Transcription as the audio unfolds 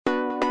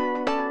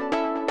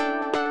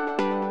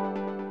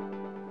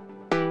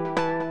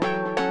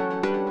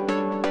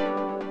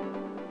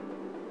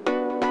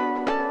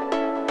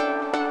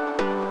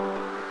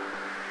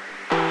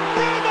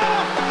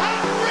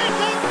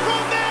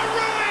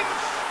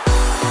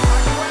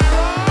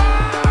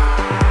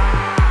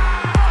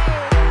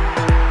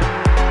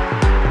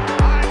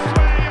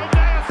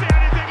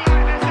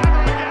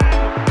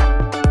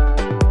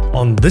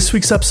this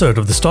week's episode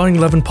of the Starting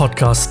 11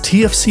 podcast,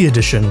 TFC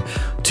edition.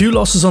 2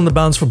 losses on the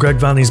bounce for Greg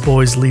Vanney's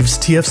boys leaves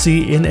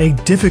TFC in a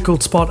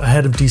difficult spot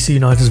ahead of DC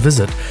United's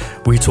visit.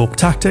 We talk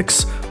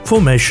tactics,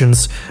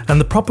 formations, and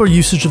the proper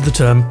usage of the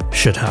term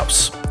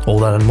shithouse. All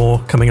that and more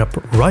coming up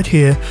right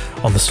here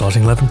on the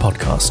Starting 11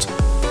 podcast.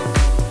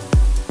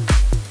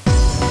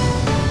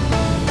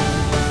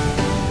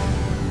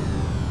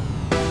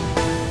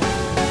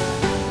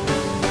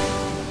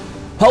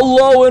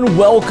 Hello and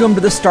welcome to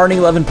the Starting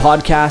 11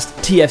 podcast,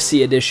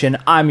 TFC edition.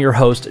 I'm your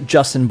host,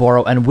 Justin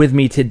Borrow, and with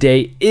me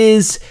today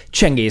is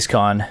Chengiz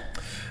Khan.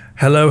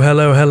 Hello,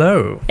 hello,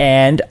 hello.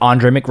 And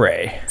Andre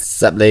McRae.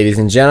 Sup, ladies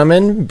and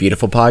gentlemen.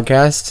 Beautiful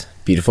podcast,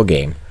 beautiful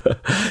game.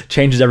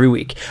 Changes every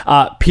week.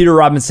 Peter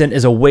Robinson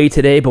is away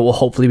today, but will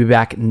hopefully be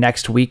back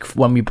next week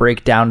when we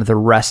break down the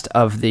rest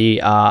of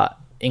the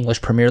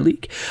English Premier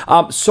League.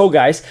 So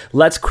guys,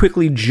 let's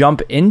quickly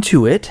jump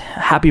into it.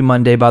 Happy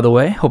Monday, by the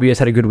way. Hope you guys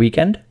had a good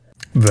weekend.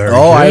 Very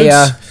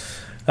good.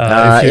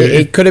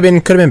 It could have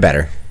been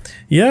better.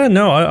 Yeah,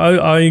 no,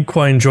 I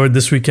quite enjoyed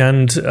this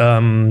weekend.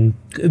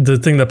 The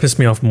thing that pissed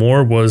me off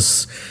more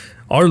was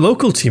our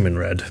local team in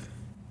red,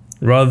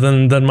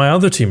 rather than my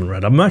other team in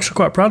red. I'm actually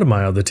quite proud of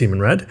my other team in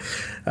red,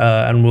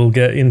 and we'll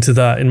get into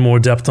that in more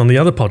depth on the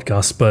other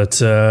podcast.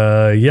 But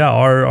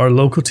our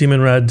local team in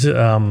red,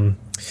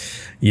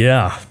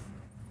 yeah.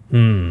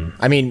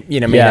 I mean,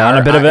 on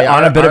a bit of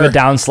a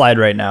downslide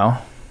right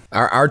now.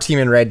 Our team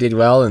in red did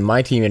well, and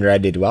my team in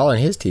red did well, and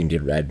his team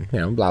did red.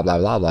 Blah blah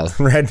blah blah.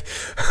 Red,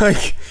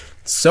 like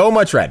so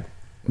much red.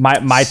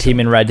 My team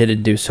in red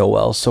didn't do so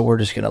well, so we're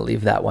just gonna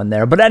leave that one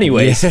there. But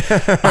anyways,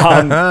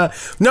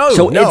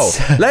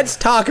 Let's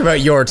talk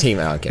about your team.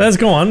 Okay. Let's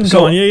go on.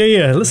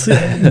 Yeah. Let's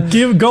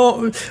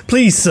go.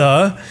 Please,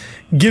 sir.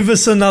 Give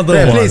us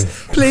another one.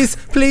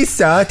 Please,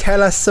 sir,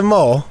 tell us some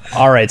more.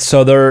 All right,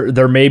 so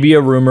there may be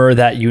a rumor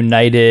that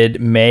United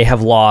may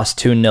have lost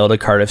 2-0 to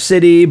Cardiff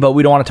City, but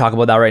we don't want to talk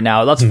about that right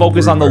now. Let's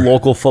focus on the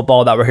local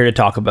football that we're here to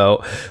talk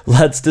about.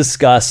 Let's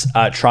discuss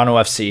Toronto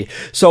FC.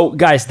 So,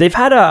 guys, they've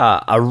had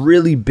a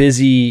really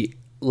busy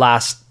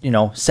last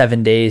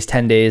 10 days.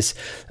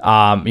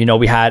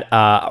 We had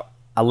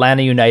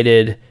Atlanta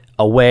United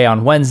away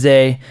on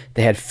Wednesday.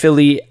 They had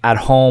Philly at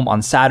home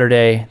on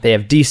Saturday. They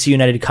have DC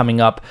United coming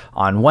up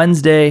on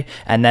Wednesday,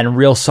 and then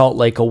Real Salt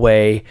Lake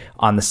away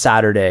on the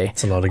Saturday.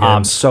 It's a lot of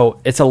games. So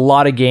it's a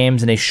lot of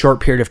games in a short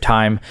period of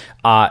time.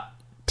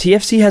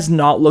 TFC has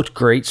not looked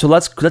great. So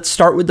let's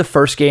start with the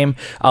first game.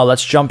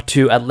 Let's jump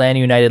to Atlanta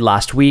United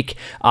last week.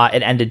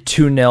 It ended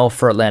 2-0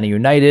 for Atlanta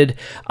United.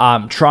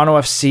 Toronto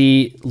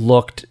FC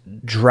looked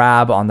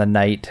drab on the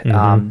night.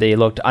 They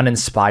looked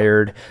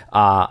uninspired.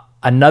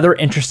 Another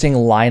interesting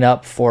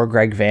lineup for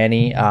Greg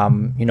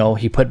Vanney.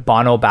 He put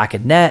Bono back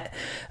in net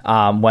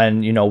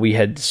when, we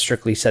had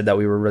strictly said that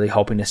we were really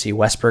hoping to see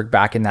Westberg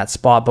back in that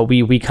spot, but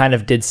we kind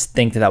of did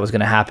think that was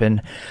going to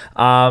happen.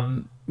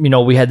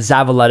 We had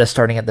Zavaleta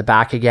starting at the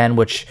back again,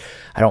 which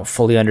I don't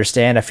fully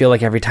understand. I feel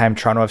like every time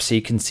Toronto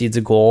FC concedes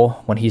a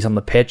goal when he's on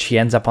the pitch, he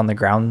ends up on the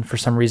ground for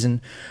some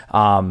reason.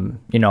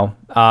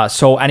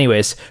 So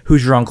anyways,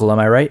 who's your uncle? Am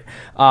I right?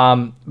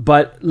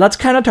 But let's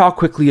kind of talk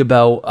quickly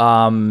about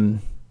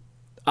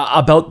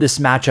this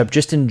matchup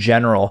just in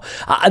general.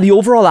 The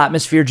overall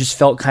atmosphere just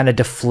felt kind of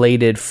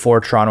deflated for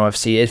Toronto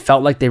FC. It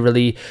felt like they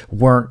really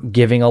weren't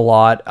giving a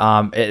lot.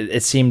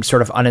 It seemed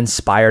sort of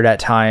uninspired at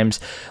times.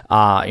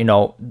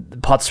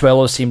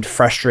 Pozuelo seemed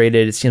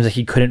frustrated. It seems like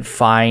he couldn't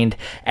find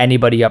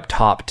anybody up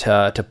top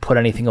to put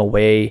anything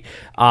away.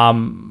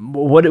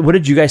 What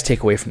did you guys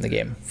take away from the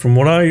game? From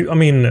what I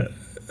mean,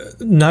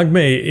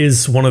 Nagme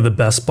is one of the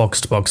best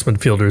box-to-box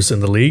midfielders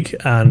in the league,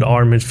 and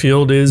our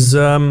midfield is...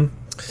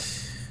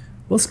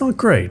 well, it's not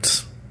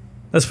great.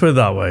 Let's put it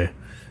that way.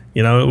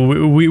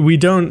 We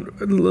don't...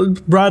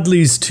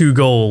 Bradley's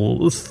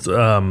 2-goal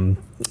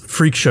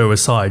freak show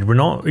aside, we're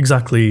not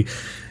exactly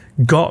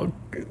got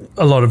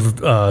a lot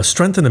of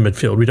strength in the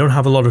midfield. We don't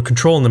have a lot of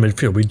control in the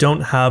midfield. We don't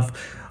have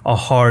a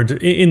hard...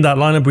 In that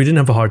lineup, we didn't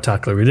have a hard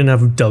tackler. We didn't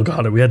have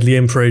Delgado. We had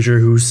Liam Fraser,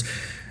 who's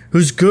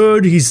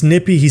good, he's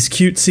nippy, he's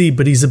cutesy,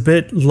 but he's a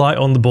bit light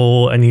on the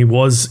ball, and he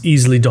was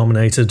easily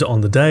dominated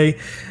on the day.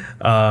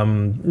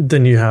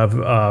 Then you have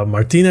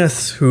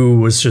Martinez,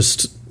 who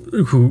just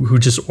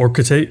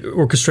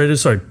orchestrated.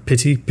 Sorry,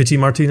 Pity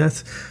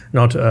Martinez,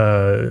 not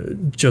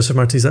Joseph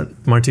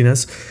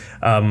Martinez.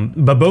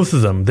 But both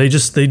of them, they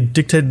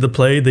dictated the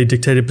play, they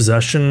dictated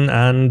possession,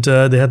 and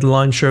they had the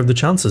lion's share of the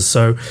chances.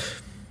 So,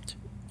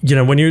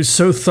 when you're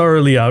so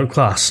thoroughly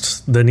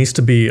outclassed, there needs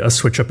to be a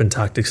switch up in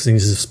tactics. There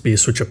needs to be a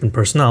switch up in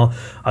personnel.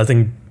 I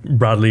think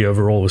Bradley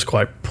overall was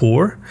quite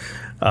poor.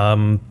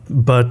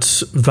 But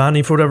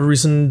Vanney, for whatever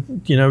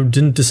reason,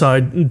 didn't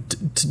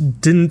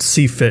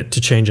see fit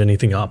to change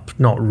anything up.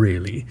 Not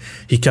really.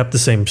 He kept the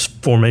same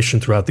formation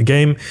throughout the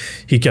game.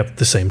 He kept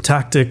the same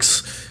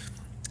tactics.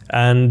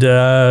 And,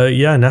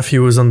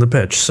 Nephew was on the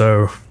pitch,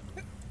 so...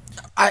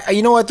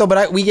 You know what, though?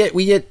 But we get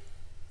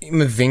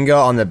Mavinga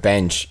on the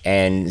bench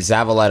and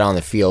Zavaleta on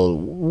the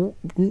field.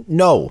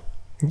 No.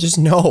 Just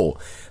no.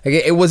 Like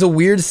it was a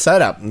weird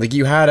setup. Like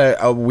you had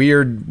a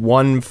weird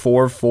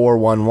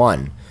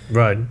 1-4-4-1-1.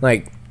 Right.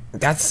 Like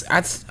that's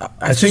I just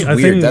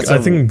weird. I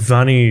think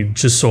Vanni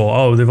just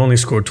saw, they've only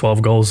scored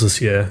 12 goals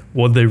this year.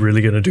 What are they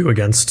really going to do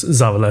against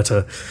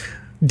Zavaleta?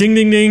 Ding,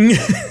 ding, ding.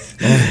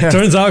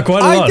 Turns out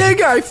quite a lot. I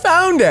think I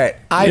found it.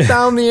 I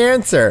found the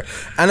answer.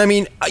 And I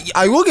mean,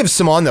 I will give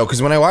Simon, though,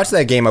 because when I watched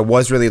that game, I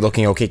was really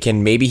looking, okay,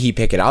 can maybe he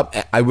pick it up?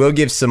 I will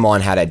give Simon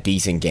had a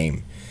decent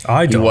game.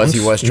 He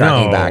was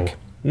tracking back.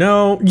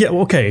 No, yeah,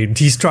 okay.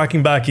 He's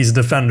tracking back. He's a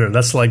defender.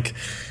 That's like...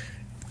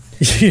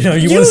 You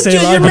want to stay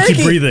alive but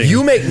keep breathing.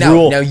 You make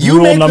rule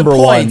make number the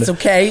points, one.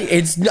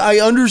 okay? I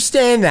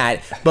understand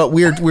that, but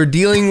we're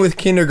dealing with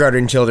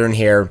kindergarten children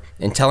here,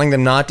 and telling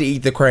them not to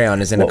eat the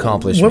crayon is an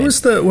accomplishment. When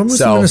was the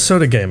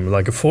Minnesota game?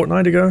 Like a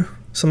fortnight ago,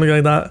 something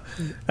like that.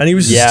 And he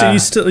was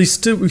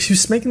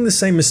he's making the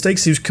same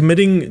mistakes. He was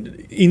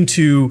committing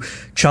into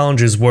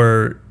challenges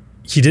where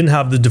he didn't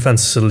have the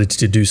defense facility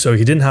to do so.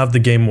 He didn't have the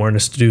game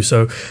awareness to do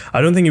so.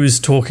 I don't think he was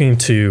talking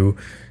to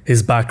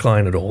his back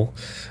line at all.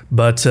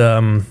 But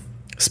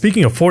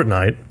speaking of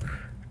Fortnite,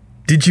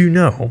 did you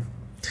know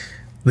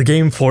the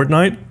game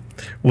Fortnite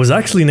was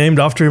actually named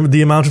after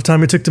the amount of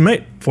time it took to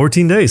make,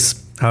 14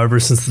 days. However,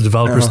 since the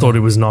developers thought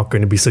it was not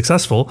going to be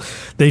successful,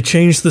 they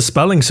changed the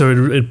spelling so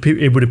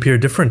it would appear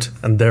different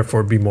and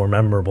therefore be more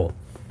memorable.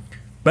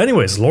 But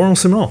anyways, Laurent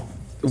Simon.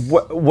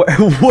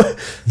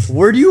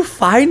 Where do you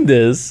find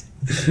this?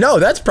 No,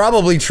 that's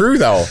probably true,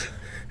 though.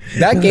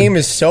 That game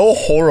is so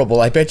horrible.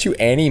 I bet you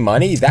any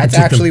money that's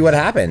actually what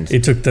happened.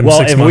 It took them 6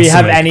 months. Well,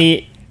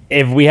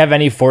 if we have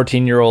any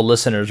 14-year-old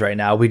listeners right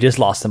now, we just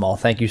lost them all.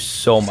 Thank you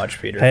so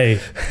much, Peter. Hey,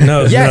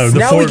 no, yes,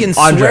 now we can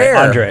swear.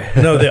 Andre.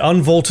 No, they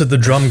unvaulted the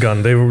drum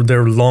gun.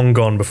 They're long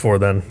gone before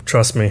then.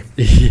 Trust me.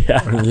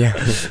 Yeah.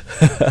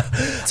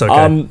 It's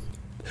okay.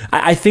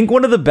 I think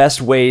one of the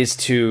best ways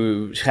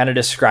to kind of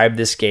describe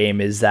this game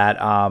is that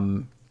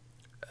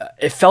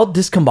it felt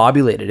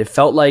discombobulated. It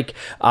felt like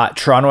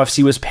Toronto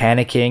FC was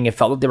panicking. It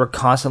felt like they were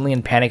constantly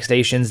in panic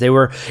stations.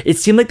 It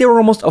seemed like they were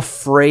almost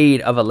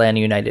afraid of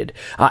Atlanta United.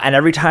 And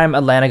every time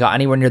Atlanta got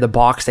anywhere near the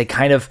box, they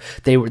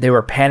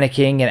were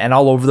panicking and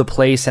all over the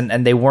place,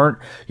 and they weren't,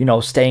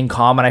 staying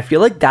calm. And I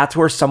feel like that's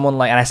where someone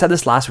like, and I said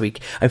this last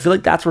week, I feel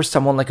like that's where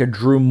someone like a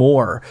Drew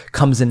Moore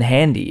comes in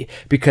handy,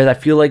 because I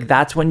feel like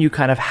that's when you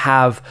kind of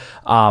have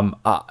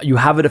you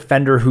have a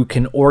defender who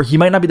can, or he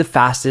might not be the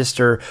fastest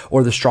or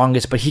the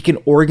strongest, but he can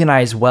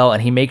organize well,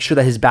 and he makes sure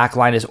that his back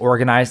line is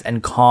organized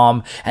and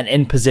calm and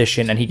in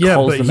position, and he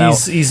calls them out.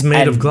 He's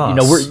made of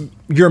glass.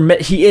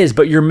 He is,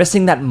 but you're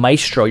missing that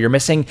maestro. You're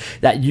missing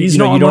that you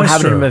don't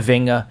have it in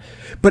Mavinga.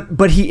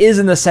 But he is,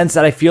 in the sense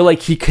that I feel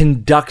like he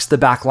conducts the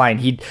back line.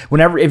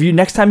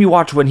 Next time you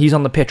watch when he's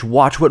on the pitch,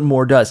 watch what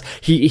Moore does.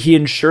 He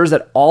ensures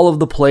that all of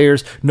the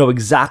players know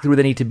exactly where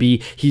they need to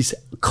be. He's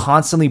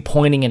constantly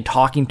pointing and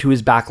talking to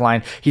his back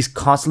line. He's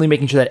constantly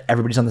making sure that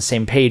everybody's on the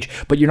same page.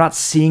 But you're not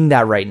seeing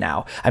that right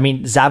now. I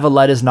mean,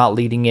 Zavaleta's not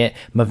leading it.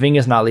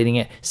 Mavinga's not leading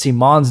it.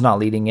 Simon's not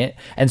leading it.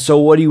 And so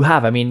what do you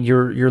have? I mean,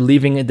 you're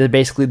leaving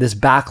basically this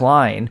back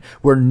line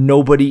where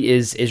nobody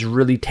is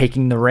really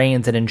taking the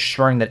reins and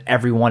ensuring that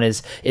everyone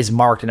is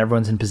marked and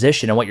everyone's in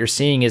position. And what you're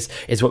seeing is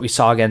what we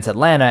saw against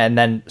Atlanta, and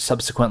then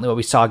subsequently what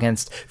we saw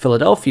against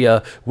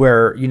Philadelphia,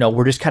 where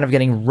we're just kind of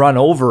getting run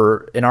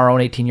over in our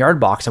own 18-yard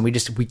box, and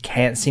we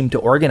can't seem to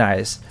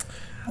organize.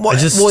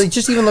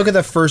 Just even look at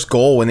the first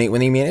goal when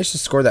they managed to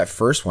score that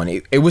first one.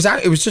 It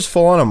was just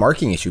full on a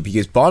marking issue,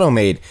 because Bono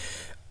made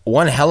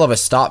one hell of a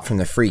stop from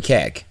the free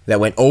kick that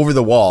went over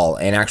the wall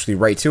and actually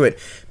right to it.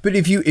 But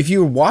if you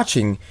were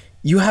watching,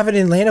 you have an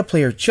Atlanta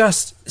player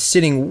just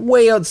sitting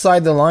way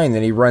outside the line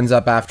that he runs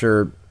up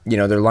after,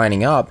 they're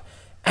lining up.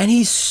 And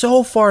he's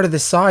so far to the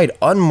side,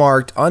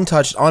 unmarked,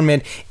 untouched,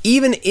 unmanned,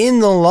 even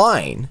in the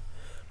line,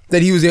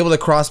 that he was able to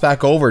cross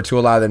back over to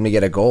allow them to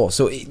get a goal.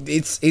 So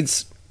it's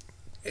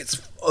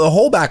the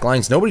whole back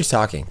lines, nobody's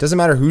talking. Doesn't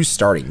matter who's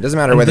starting. Doesn't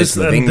matter whether it's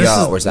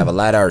Mavinga or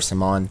Zavaleta or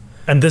Simon.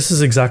 And this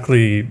is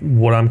exactly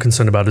what I'm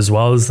concerned about as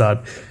well, is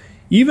that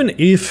even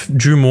if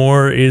Drew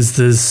Moore is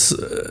this...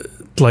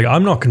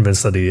 I'm not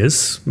convinced that he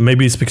is.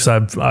 Maybe it's because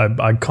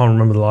I can't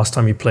remember the last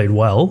time he played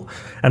well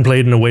and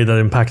played in a way that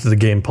impacted the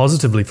game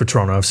positively for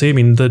Toronto FC. I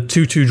mean, the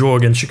 2-2 draw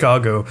against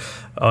Chicago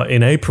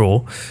in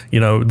April,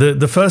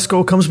 the first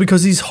goal comes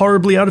because he's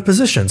horribly out of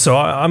position. So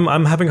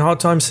I'm having a hard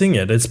time seeing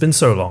it. It's been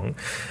so long.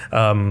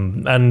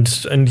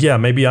 And yeah,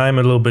 maybe I am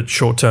a little bit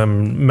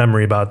short-term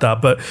memory about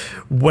that. But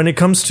when it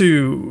comes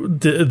to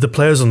the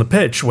players on the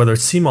pitch, whether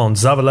it's Simon,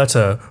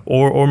 Zavaleta,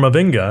 or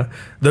Mavinga,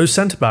 those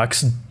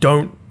centre-backs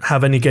don't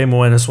have any game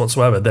awareness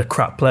whatsoever. They're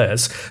crap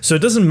players. So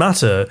it doesn't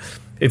matter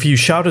if you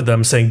shout at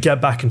them saying,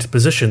 get back into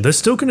position. They're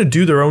still going to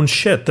do their own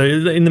shit.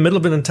 They're in the middle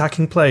of an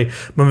attacking play.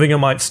 Mavinga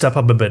might step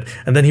up a bit,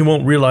 and then he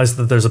won't realize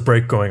that there's a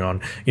break going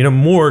on.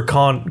 Moore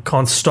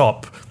can't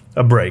stop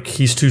a break.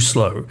 He's too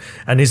slow.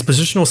 And his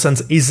positional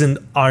sense isn't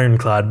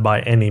ironclad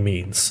by any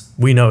means.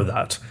 We know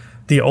that.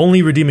 The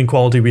only redeeming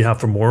quality we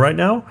have for Moore right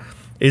now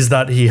is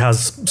that he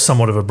has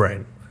somewhat of a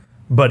brain,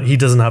 but he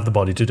doesn't have the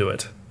body to do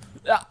it.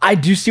 I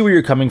do see where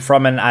you're coming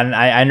from, and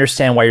I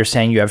understand why you're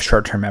saying you have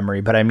short-term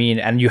memory, but I mean,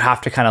 and you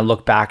have to kind of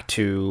look back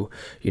to,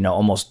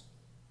 almost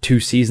 2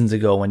 seasons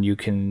ago when you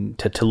can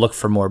to look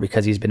for more,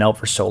 because he's been out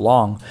for so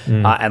long.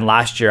 And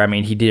last year, I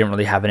mean, he didn't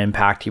really have an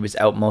impact. He was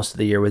out most of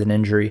the year with an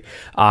injury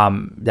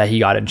that he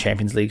got in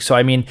Champions League. So,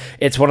 I mean,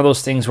 it's one of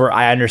those things where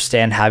I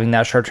understand having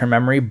that short-term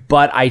memory,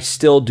 but I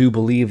still do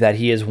believe that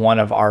he is one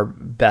of our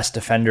best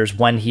defenders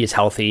when he is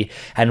healthy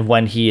and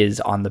when he is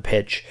on the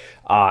pitch.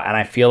 And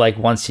I feel like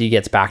once he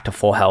gets back to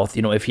full health,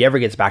 if he ever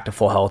gets back to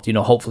full health,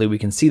 hopefully we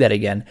can see that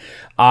again.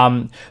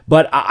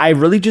 But I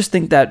really just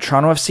think that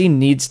Toronto FC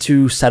needs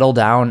to settle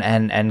down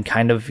and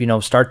kind of,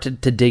 start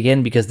to dig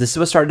in, because this is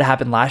what started to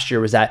happen last year,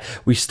 was that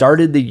we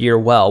started the year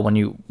well when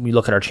we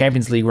look at our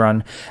Champions League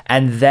run,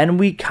 and then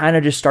we kind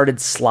of just started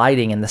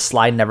sliding, and the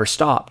slide never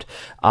stopped.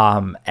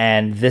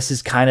 And this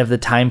is kind of the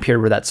time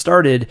period where that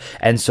started.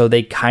 And so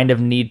they kind of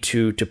need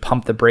to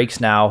pump the brakes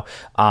now.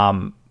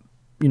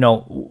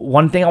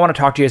 One thing I want to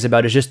talk to you guys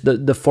about is just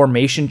the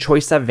formation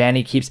choice that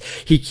Vanny keeps.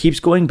 He keeps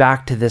going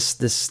back to this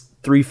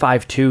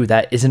 3-5-2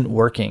 that isn't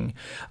working,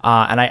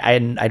 and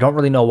I don't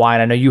really know why.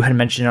 And I know you had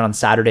mentioned it on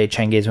Saturday,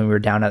 Chengiz, when we were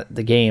down at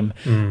the game.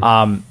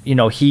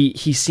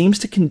 He seems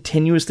to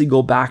continuously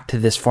go back to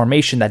this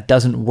formation that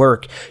doesn't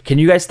work. Can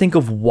you guys think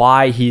of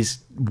why he's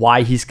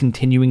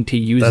continuing to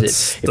use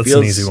it? That's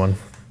an easy one.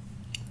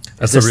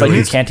 Is this like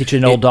you can't teach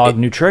an old dog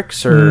new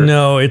tricks, or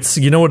no? It's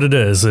what it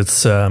is.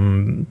 It's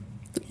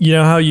you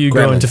know how you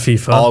go into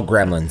FIFA? All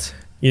gremlins.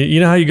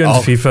 You know how you go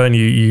into FIFA and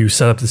you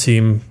set up the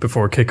team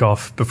before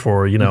kickoff,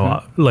 before,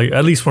 like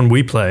at least when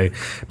we play,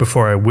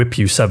 before I whip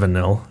you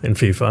 7-0 in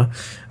FIFA,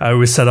 I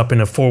always set up in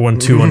a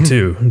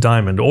 4-1-2-1-2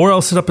 diamond, or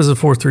I'll set up as a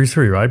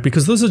 4-3-3, right?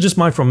 Because those are just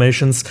my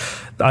formations.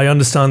 I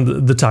understand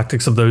the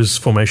tactics of those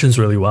formations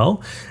really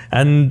well.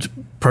 And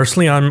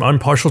personally, I'm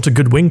partial to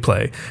good wing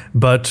play.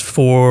 But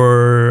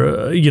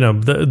for,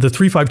 the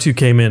 3-5-2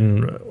 came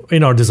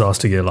in our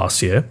disaster year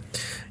last year,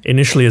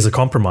 initially as a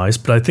compromise,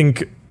 but I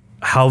think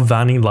how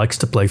Vanny likes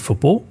to play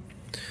football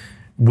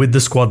with the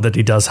squad that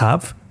he does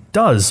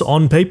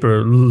on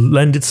paper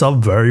lend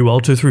itself very well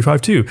to a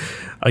 3-5-2.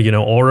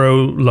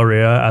 Oro,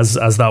 Larea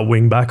as that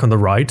wing back on the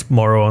right,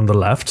 Morrow on the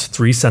left,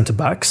 3 centre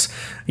backs.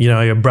 You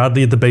have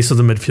Bradley at the base of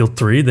the midfield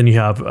 3. Then you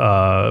have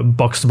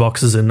box to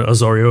boxes in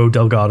Osorio,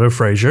 Delgado,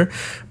 Fraser,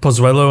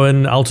 Pozuelo,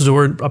 and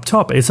Altidore up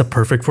top. It's a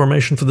perfect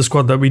formation for the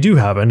squad that we do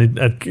have, and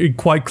it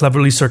quite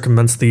cleverly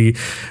circumvents the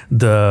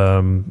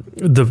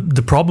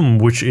problem,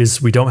 which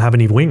is we don't have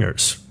any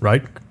wingers,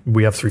 right?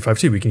 We have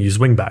 3-5-2. We can use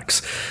wing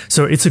backs.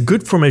 So it's a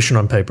good formation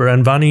on paper,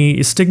 and Vanny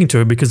is sticking to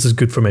it because it's a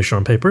good formation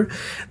on paper.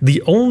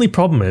 The only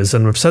problem is,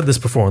 and I've said this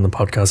before on the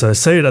podcast, I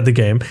say it at the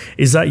game,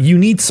 is that you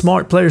need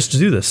smart players to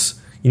do this.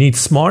 You need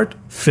smart,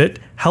 fit,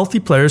 healthy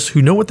players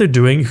who know what they're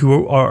doing,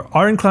 who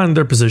are inclined in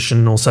their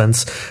positional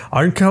sense,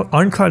 are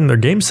inclined in their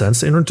game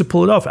sense in order to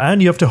pull it off.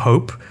 And you have to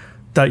hope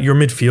that your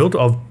midfield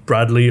of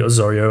Bradley,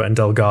 Osorio, and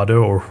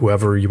Delgado, or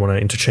whoever you want to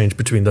interchange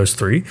between those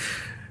 3,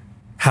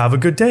 have a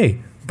good day.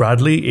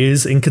 Bradley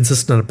is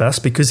inconsistent at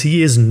best because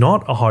he is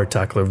not a hard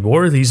tackler,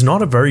 or he's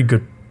not a very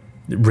good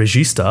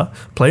regista,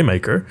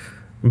 playmaker.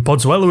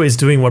 Pozuelo is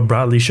doing what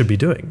Bradley should be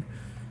doing.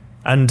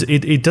 And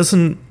it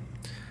doesn't...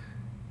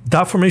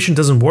 That formation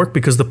doesn't work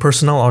because the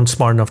personnel aren't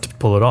smart enough to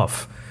pull it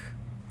off.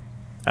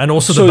 And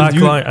also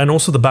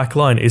the back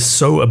line is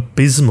so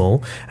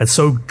abysmal and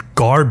so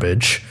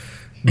garbage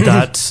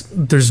that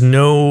there's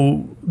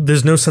no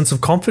sense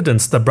of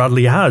confidence that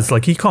Bradley has.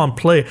 Like, he can't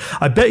play.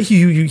 I bet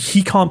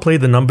he can't play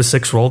the number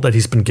 6 role that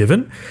he's been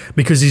given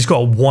because he's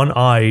got one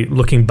eye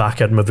looking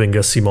back at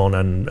Mavinga, Simon,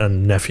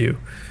 and Nephew.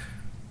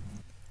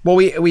 Well,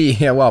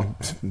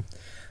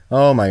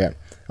 oh my God.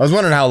 I was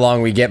wondering how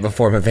long we get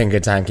before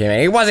Mavinga time came in.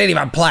 He wasn't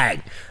even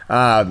playing.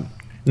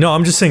 No,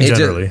 I'm just saying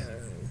generally.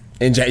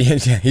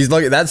 He's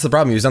looking. That's the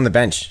problem. He was on the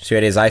bench, so he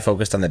had his eye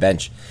focused on the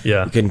bench.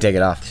 Yeah, he couldn't take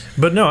it off.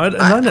 But no,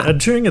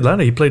 during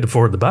Atlanta, he played the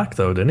forward at the back,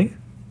 though, didn't he?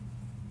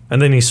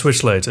 And then he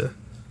switched later.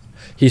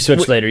 He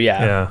switched later,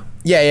 yeah.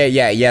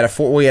 Yeah. He had a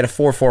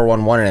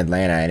 4-4-1-1 in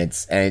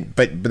Atlanta,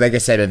 but like I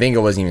said,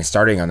 Mavinga wasn't even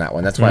starting on that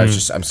one. That's why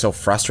I'm so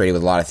frustrated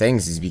with a lot of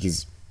things, is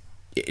because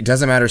it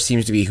doesn't matter.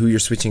 Seems to be who you're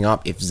switching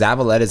up. If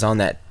Zavaletta's on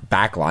that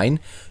back line,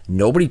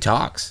 nobody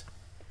talks,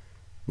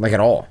 like, at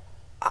all.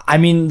 I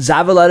mean,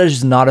 Zavaleta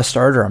is not a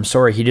starter. I'm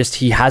sorry.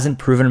 He hasn't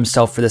proven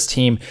himself for this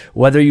team.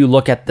 Whether you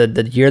look at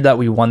the year that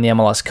we won the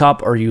MLS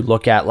Cup, or you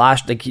look at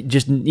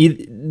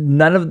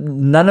none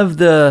of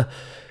the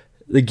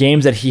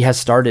games that he has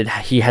started,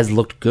 he has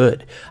looked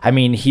good. I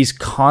mean, he's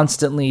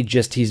constantly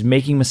he's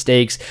making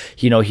mistakes.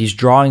 He's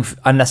drawing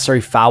unnecessary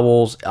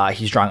fouls.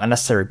 He's drawing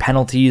unnecessary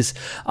penalties.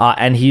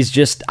 And he's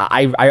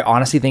I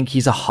honestly think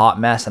he's a hot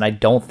mess. And I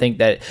don't think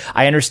that,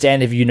 I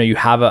understand if, you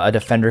have a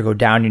defender go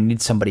down, you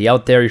need somebody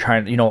out there. You're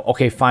trying,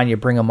 okay, fine, you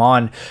bring him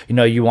on.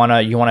 You want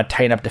to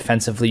tighten up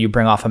defensively. You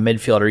bring off a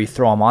midfielder, you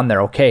throw him on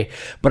there. Okay.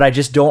 But I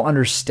just don't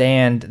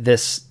understand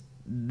this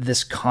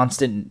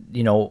constant,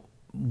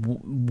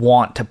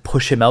 want to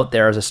push him out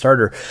there as a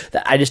starter.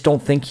 I just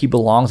don't think he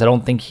belongs. I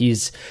don't think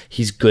he's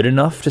good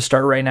enough to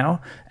start right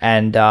now.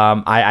 And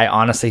I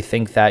honestly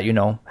think that,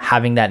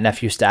 having that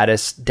nephew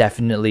status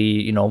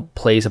definitely,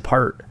 plays a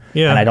part.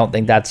 Yeah. And I don't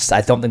think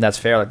that's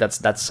fair. Like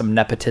that's some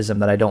nepotism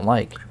that I don't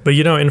like. But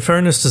in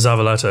fairness to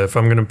Zavaleta, if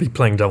I'm going to be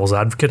playing devil's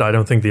advocate, I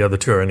don't think the other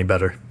two are any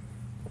better.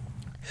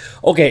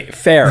 Okay,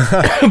 fair.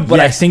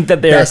 But I think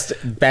that they're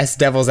best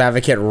devil's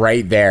advocate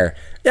right there.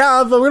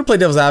 Yeah, if I'm going to play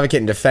devil's advocate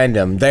and defend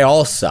them, they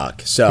all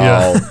suck. So,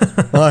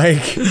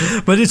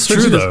 but it's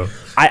true though.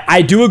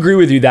 I do agree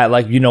with you that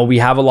we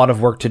have a lot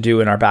of work to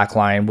do in our back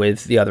line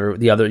with the other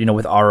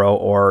with Aro,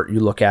 or you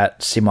look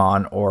at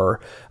Simon or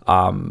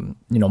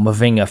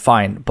Mavinga,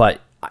 fine.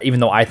 But even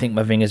though I think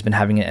Mavinga has been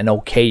having an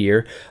okay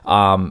year,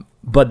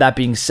 but that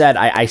being said,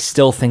 I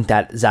still think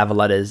that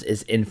Zavaleta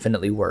is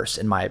infinitely worse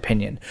in my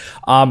opinion.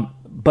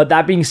 But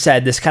that being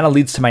said, this kind of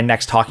leads to my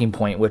next talking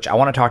point, which I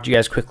want to talk to you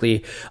guys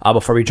quickly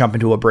before we jump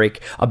into a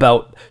break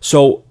about.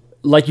 So,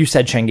 like you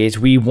said, Chengiz,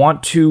 we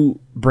want to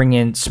bring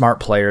in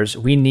smart players.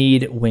 We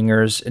need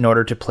wingers in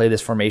order to play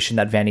this formation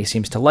that Vanny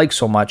seems to like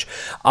so much.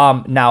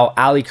 Now,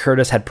 Ali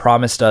Curtis had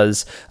promised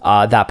us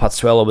that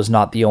Pozuelo was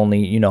not the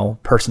only,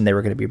 person they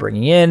were going to be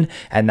bringing in,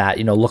 and that,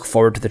 look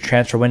forward to the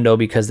transfer window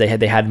because they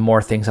had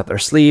more things up their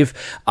sleeve.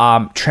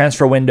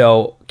 Transfer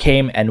window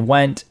came and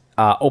went.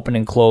 Open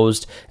and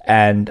closed,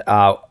 and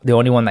the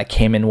only one that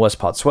came in was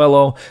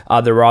Pozuelo.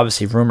 There were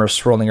obviously rumors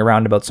swirling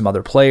around about some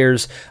other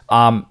players.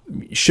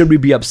 Should we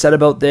be upset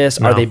about this?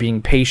 No. Are they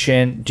being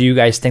patient? Do you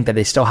guys think that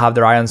they still have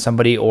their eye on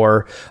somebody,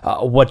 or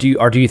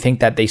do you think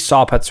that they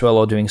saw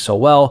Pozuelo doing so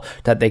well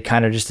that they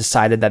kind of just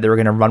decided that they were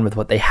going to run with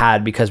what they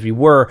had because we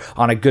were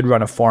on a good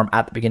run of form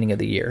at the beginning of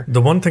the year?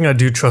 The one thing I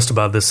do trust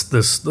about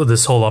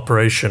this whole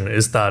operation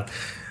is that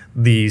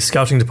the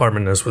scouting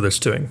department knows what it's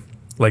doing.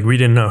 Like, we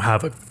didn't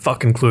have a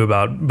fucking clue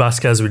about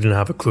Vasquez. We didn't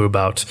have a clue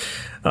about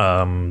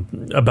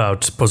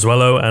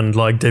Pozuelo. And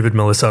like David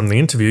Miller said in the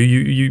interview,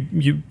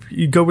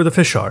 you go where the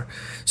fish are.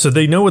 So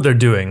they know what they're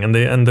doing,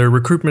 and their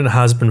recruitment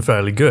has been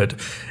fairly good.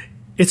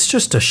 It's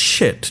just a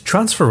shit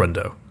transfer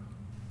window.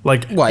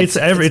 Like, it's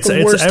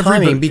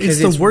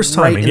the worst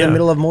timing right in the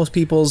middle of most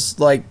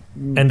people's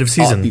end of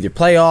season, either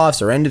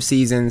playoffs or end of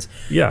seasons.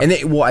 Yeah, and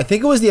I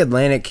think it was the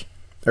Atlantic,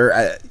 or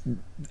I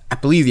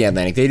believe the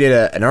Atlantic. They did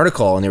an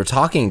article and they were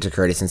talking to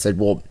Curtis and said,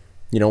 "Well,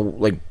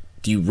 do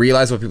you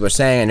realize what people are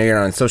saying? I know you're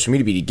not on social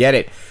media, but you get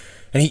it."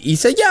 And he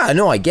said, "Yeah,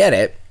 no, I get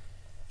it.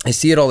 I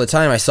see it all the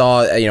time. I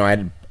saw, I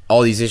had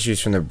all these issues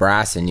from the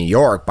brass in New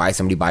York. Buy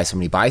somebody.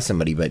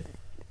 But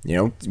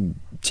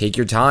take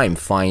your time,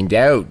 find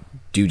out,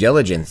 due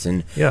diligence,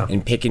 and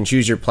pick and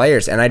choose your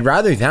players. And I'd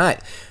rather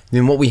that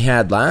than what we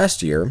had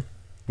last year,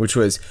 which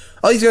was,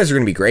 these guys are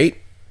going to be great.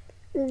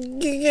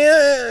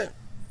 Yeah."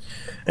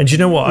 And you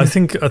know what? I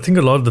think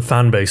a lot of the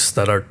fan base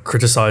that are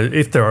criticized,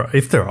 if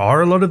there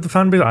are a lot of the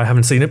fan base, I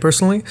haven't seen it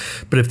personally,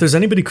 but if there's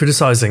anybody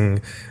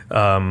criticizing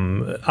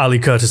Ali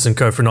Curtis and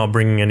co for not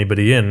bringing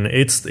anybody in,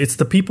 it's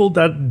the people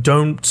that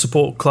don't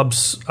support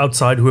clubs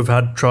outside who have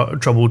had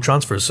trouble with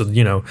transfers. So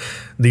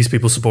these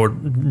people support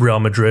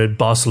Real Madrid,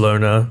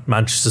 Barcelona,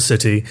 Manchester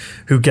City,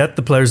 who get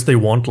the players they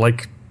want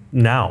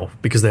now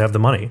because they have the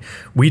money.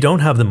 We don't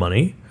have the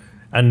money.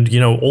 And,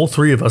 all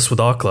three of us with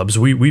our clubs,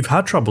 we've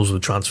had troubles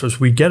with transfers.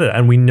 We get it.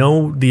 And we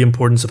know the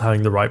importance of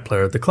having the right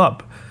player at the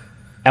club.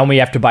 And we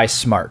have to buy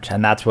smart.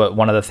 And that's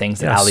one of the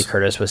things that Ali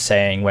Curtis was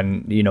saying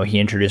when, he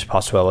introduced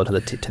Pozuelo to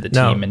the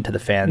team and to the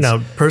fans.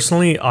 Now,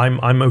 personally,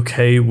 I'm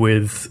okay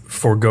with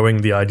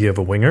foregoing the idea of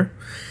a winger.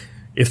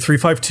 If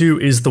 3-5-2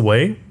 is the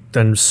way,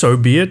 then so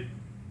be it.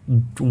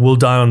 We'll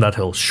die on that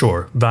hill.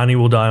 Sure. Vanny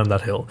will die on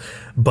that hill.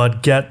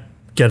 But get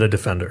a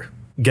defender.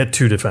 Get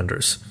two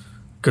defenders.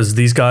 Because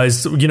these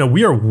guys,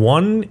 we are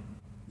one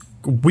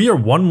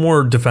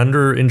more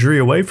defender injury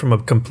away from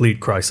a complete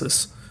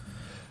crisis.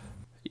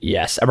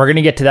 Yes, and we're going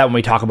to get to that when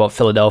we talk about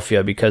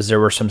Philadelphia, because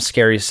there were some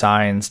scary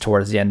signs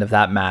towards the end of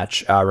that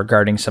match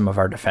regarding some of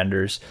our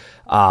defenders.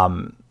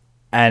 And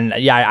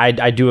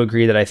I do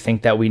agree that I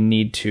think that we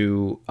need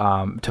to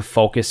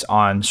focus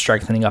on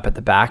strengthening up at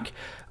the back.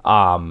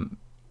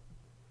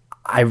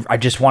 I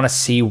just want to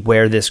see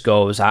where this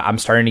goes. I'm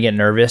starting to get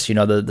nervous.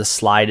 The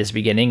slide is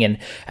beginning, and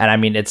I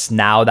mean, it's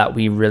now that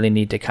we really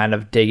need to kind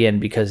of dig in,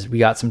 because we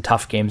got some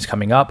tough games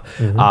coming up.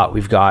 Mm-hmm.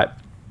 We've got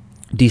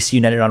DC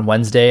United on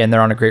Wednesday, and they're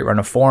on a great run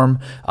of form.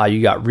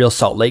 You got Real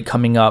Salt Lake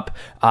coming up,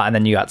 and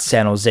then you got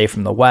San Jose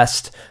from the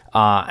West.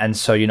 And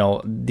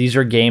so, these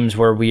are games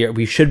where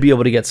we should be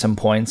able to get some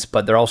points,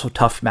 but they're also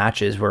tough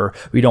matches where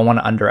we don't want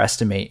to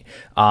underestimate,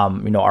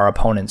 our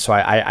opponents. So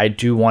I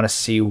do want to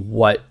see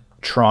what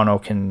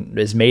Toronto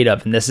is made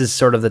of, and this is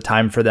sort of the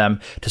time for them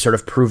to sort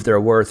of prove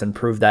their worth and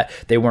prove that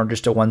they weren't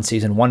just a one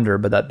season wonder,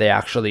 but that they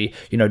actually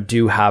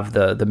do have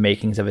the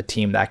makings of a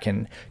team that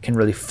can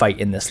really fight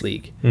in this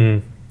league.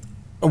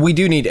 We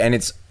do need, and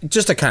it's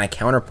just to kind of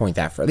counterpoint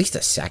that for at least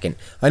a second.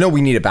 I know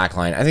we need a back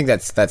line. I think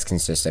that's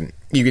consistent.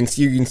 You can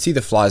see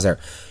the flaws there.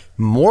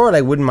 More what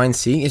I wouldn't mind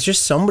seeing is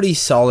just somebody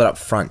solid up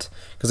front,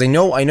 because I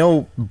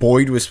know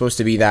Boyd was supposed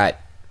to be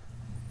that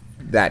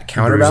that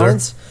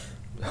counterbalance.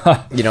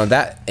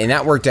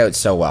 That worked out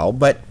so well.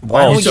 But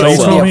why Oh, don't so we get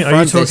well. somebody up Are you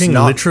front that's talking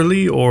not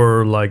literally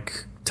or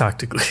like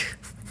tactically?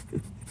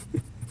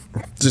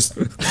 just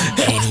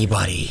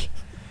anybody?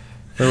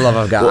 For the love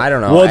of God, I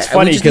don't know. Well, it's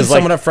funny we just need 'cause, like-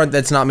 someone up front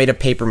that's not made of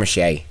paper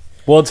mache.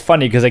 Well, it's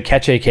funny because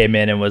Akeche came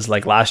in and was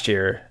like last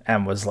year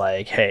and was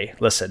like, hey,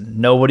 listen,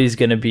 nobody's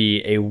going to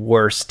be a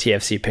worse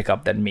TFC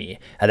pickup than me.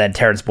 And then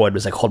Terrence Boyd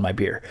was like, hold my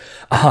beer.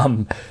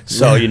 It's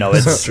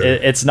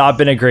not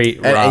been a great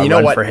And you know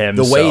run what? for him.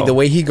 The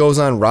way he goes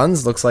on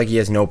runs looks like he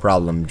has no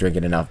problem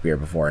drinking enough beer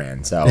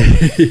beforehand. So,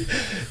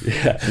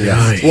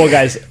 Well,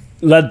 guys,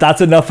 that's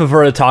enough of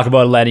her to talk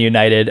about Atlanta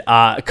United.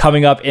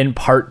 Coming up in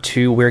part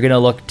 2, we're going to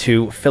look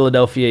to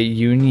Philadelphia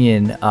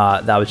Union.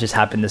 That was just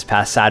happened this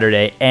past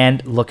Saturday,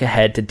 and look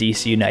ahead to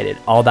DC United.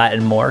 All that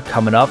and more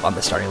coming up on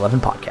the Starting 11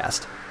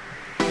 podcast.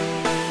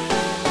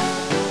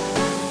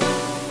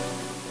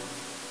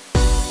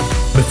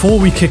 Before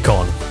we kick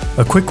on,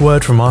 a quick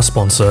word from our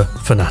sponsor,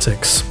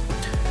 Fanatics.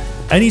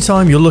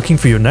 Anytime you're looking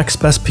for your next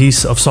best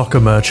piece of soccer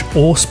merch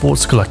or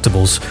sports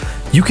collectibles,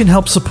 you can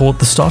help support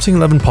the Starting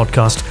 11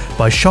 podcast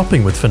by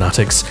shopping with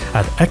Fanatics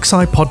at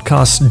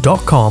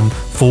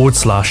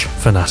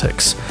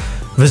xipodcast.com/fanatics.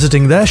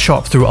 Visiting their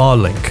shop through our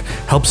link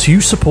helps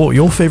you support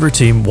your favorite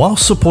team while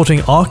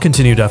supporting our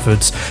continued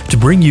efforts to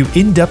bring you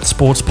in-depth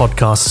sports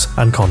podcasts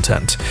and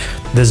content.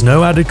 There's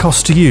no added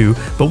cost to you,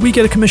 but we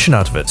get a commission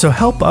out of it, so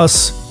help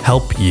us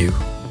help you.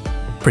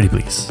 Pretty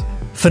please.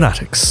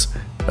 Fanatics.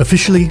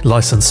 Officially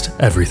licensed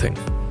everything.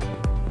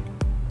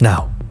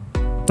 Now,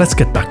 let's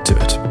get back to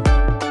it.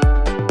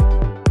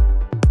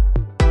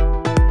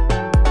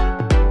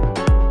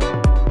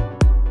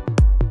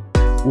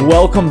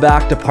 Welcome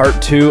back to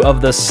part 2 of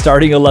the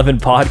Starting 11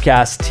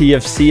 podcast,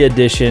 TFC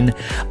edition.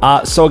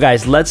 So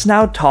guys, let's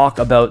now talk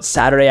about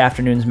Saturday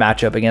afternoon's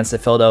matchup against the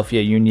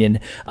Philadelphia Union.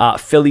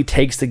 Philly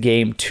takes the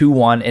game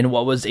 2-1 in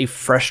what was a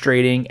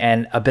frustrating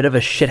and a bit of a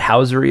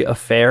shithousery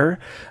affair,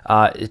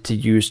 to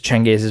use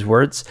Chengiz'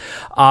 words.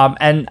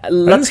 And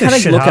let's kind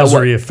of look at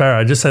what... affair.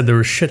 I just said they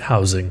were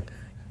shithousing.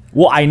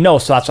 Well, I know,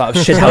 so that's not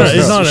shithousing.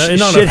 It's not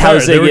an affair.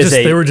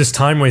 They were just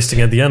time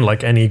wasting at the end,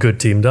 like any good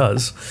team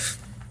does.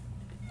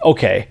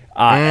 Okay,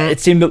 it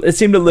seemed a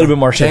little bit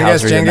more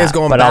shithousery than that,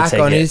 going but back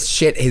on his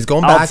shit. He's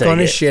going back on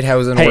his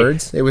shithousing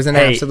words. It was an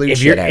absolute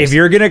shithouse. If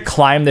you're gonna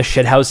climb the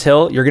shithouse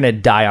hill, you're gonna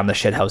die on the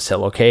shithouse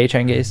hill. Okay,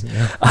 Chengiz.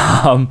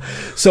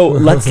 So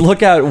let's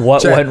look at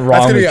what went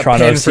wrong with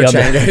Toronto FC.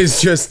 Chengiz,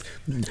 just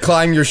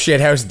climb your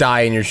shithouse,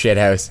 die in your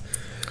shithouse.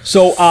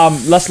 So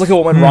let's look at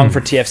what went wrong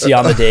for TFC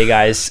on the day,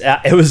 guys.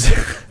 It was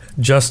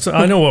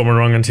I know what went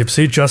wrong on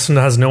TFC. Justin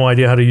has no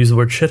idea how to use the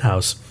word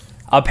shithouse.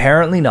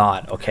 Apparently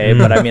not, okay?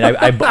 But I mean,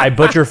 I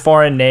butcher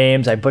foreign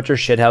names, I butcher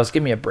shithouse.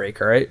 Give me a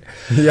break, all right?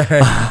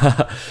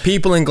 Yeah.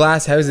 People in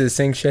glass houses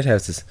sing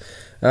shithouses.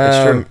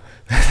 It's true.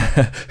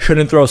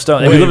 Shouldn't throw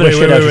stones. If you live in a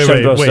shithouse, you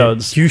shouldn't throw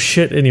stones. You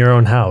shit in your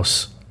own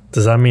house.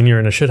 Does that mean you're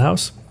in a shit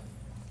house?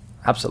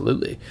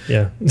 Absolutely.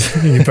 Yeah.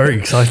 You're very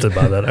excited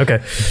about that.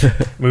 Okay.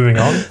 Moving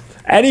on.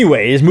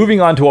 Anyways, moving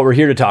on to what we're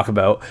here to talk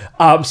about.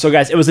 So,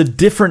 guys, it was a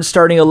different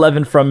starting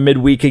 11 from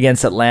midweek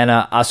against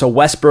Atlanta. So,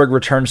 Westberg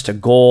returns to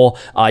goal.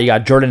 You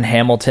got Jordan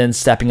Hamilton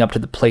stepping up to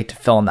the plate to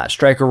fill in that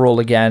striker role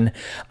again.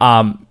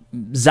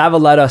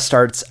 Zavaleta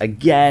starts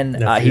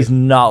again. He's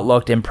not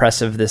looked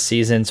impressive this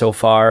season so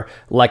far.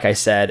 Like I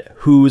said,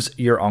 who's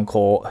your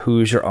uncle?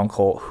 Who's your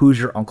uncle? Who's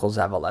your Uncle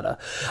Zavaleta?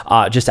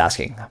 Just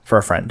asking for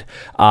a friend.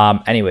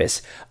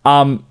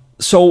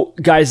 So,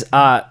 guys,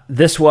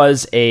 this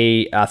was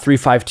a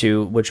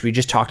 3-5-2, which we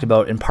just talked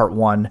about in part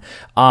 1.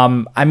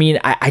 I mean,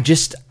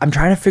 I'm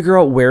trying to figure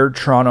out where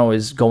Toronto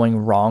is going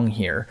wrong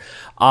here.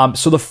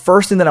 So the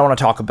first thing that I want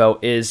to talk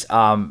about is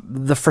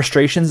the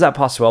frustrations that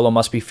Pozuelo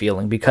must be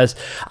feeling, because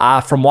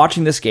from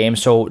watching this game,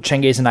 so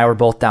Chengiz and I were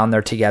both down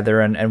there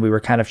together, and we were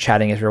kind of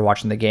chatting as we were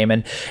watching the game,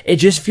 and it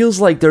just feels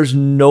like there's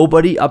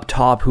nobody up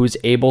top who's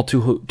able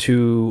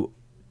to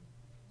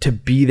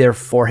be there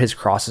for his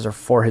crosses or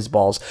for his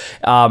balls.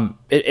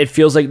 It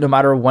feels like no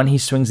matter when he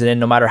swings it in,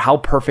 no matter how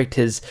perfect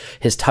his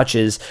touch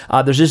is,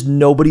 there's just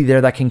nobody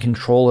there that can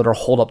control it or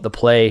hold up the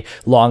play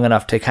long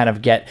enough to kind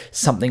of get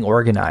something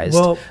organized.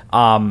 Well,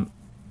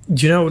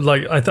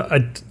 like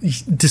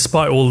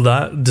despite all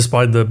that,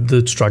 despite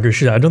the striker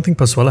issue, I don't think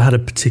Pozuelo had a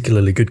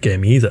particularly good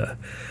game either.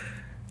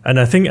 And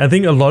I think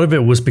a lot of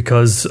it was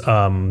because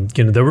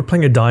they were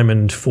playing a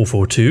diamond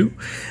 4-4-2,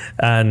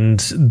 and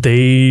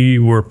they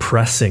were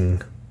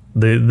pressing.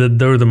 They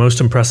were the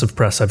most impressive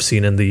press I've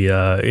seen in the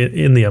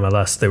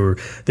MLS.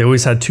 They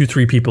always had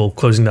 2-3 people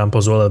closing down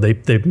Pozuelo.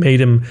 They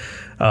made him.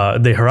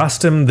 They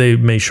harassed him. They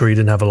made sure he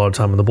didn't have a lot of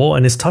time on the ball,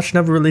 and his touch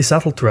never really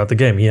settled throughout the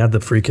game. He had the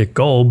free kick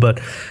goal,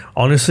 but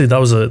honestly, that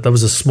was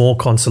a small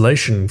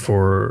consolation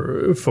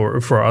for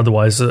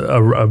otherwise a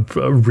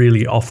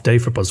really off day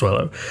for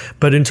Pozuelo.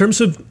 But in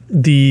terms of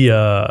the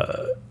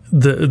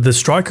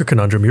striker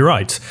conundrum, you're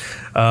right.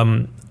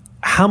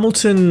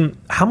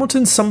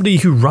 Hamilton's somebody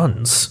who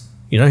runs.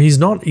 He's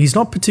not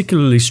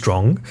particularly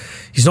strong.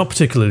 He's not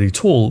particularly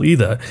tall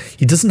either.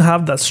 He doesn't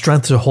have that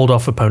strength to hold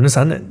off opponents.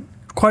 And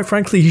quite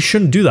frankly, he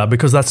shouldn't do that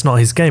because that's not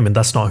his game and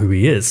that's not who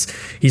he is.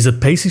 He's a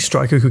pacey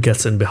striker who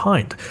gets in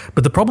behind.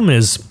 But the problem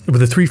is with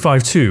the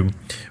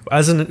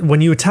 3-5-2,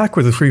 when you attack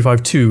with a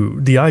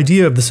 3-5-2, the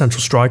idea of the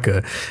central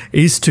striker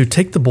is to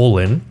take the ball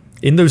in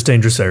those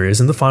dangerous areas,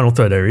 in the final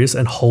third areas,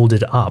 and hold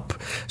it up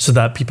so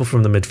that people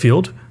from the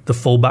midfield, the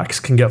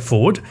fullbacks, can get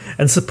forward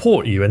and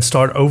support you and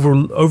start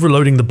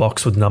overloading the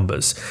box with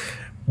numbers.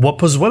 What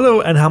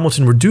Pozuelo and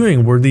Hamilton were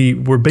doing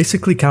were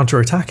basically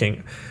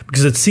counter-attacking,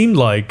 because it seemed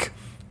like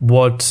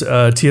what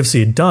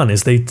TFC had done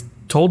is they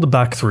told the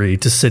back three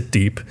to sit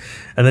deep,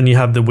 and then you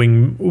have the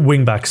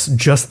wing backs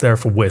just there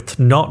for width,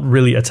 not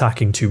really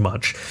attacking too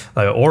much.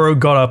 Oro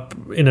got up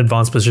in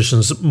advanced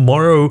positions.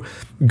 Moro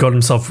got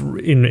himself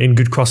in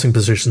good crossing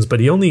positions, but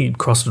he only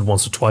crossed it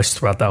once or twice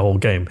throughout that whole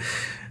game.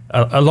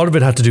 A lot of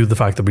it had to do with the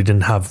fact that we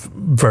didn't have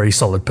very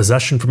solid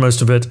possession for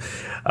most of it.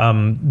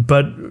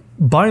 But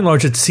by and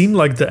large, it seemed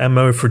like the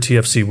MO for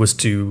TFC was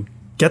to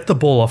get the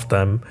ball off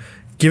them,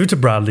 give it to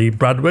Bradley to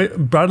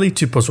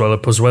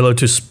Pozuelo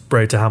to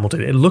spray to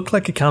Hamilton. It looked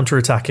like a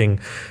counter-attacking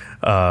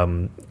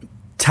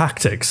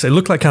tactics. It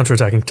looked like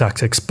counter-attacking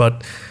tactics,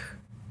 but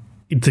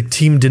the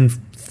team didn't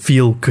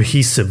feel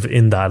cohesive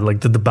in that. Like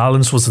the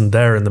balance wasn't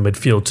there in the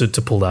midfield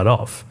to pull that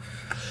off.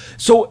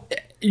 So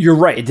you're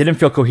right. It didn't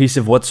feel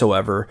cohesive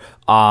whatsoever.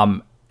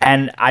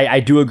 And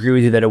I do agree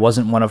with you that it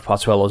wasn't one of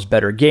Pozuelo's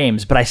better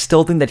games, but I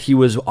still think that he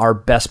was our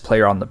best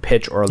player on the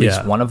pitch, or at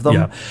least one of them.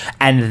 Yeah.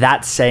 And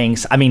that's saying,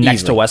 I mean,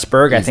 next to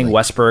Westberg, I think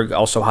Westberg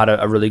also had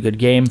a really good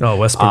game. Oh,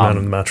 Westberg man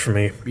of the match for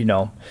me.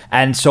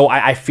 And so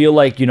I feel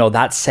like,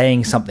 that's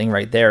saying something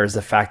right there, is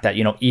the fact that,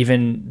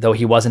 even though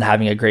he wasn't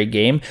having a great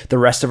game, the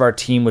rest of our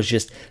team was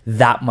just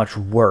that much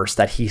worse,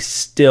 that he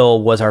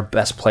still was our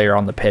best player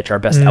on the pitch, our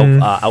best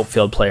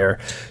outfield player.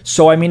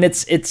 So, I mean,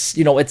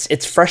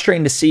 it's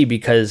frustrating to see,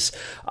 because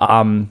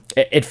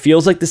it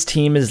feels like this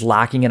team is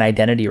lacking an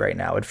identity right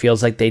now. It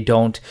feels like they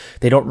don't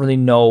really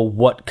know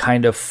what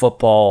kind of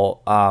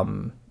football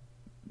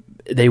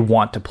they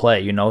want to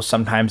play.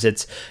 Sometimes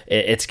it's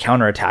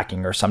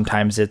counterattacking, or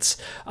sometimes it's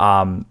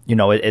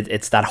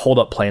it's that hold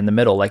up play in the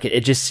middle. Like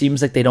it just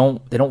seems like they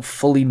don't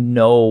fully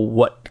know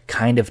what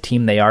kind of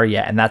team they are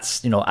yet, and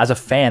that's as a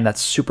fan, that's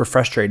super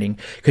frustrating,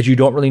 because you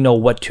don't really know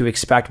what to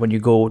expect when you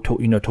go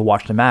to to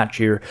watch the match.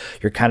 You're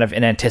kind of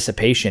in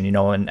anticipation,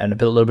 and a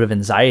little bit of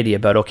anxiety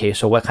about, okay,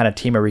 so what kind of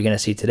team are we going to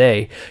see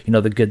today?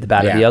 The good, the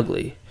bad, and the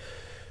ugly.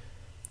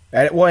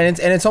 And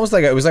it's almost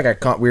like it was like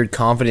a weird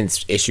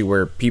confidence issue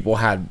where people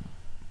had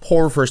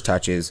poor first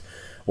touches,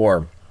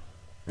 or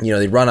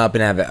they run up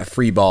and have a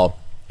free ball,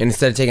 and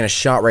instead of taking a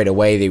shot right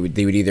away, they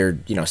would either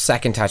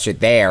second touch it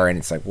there, and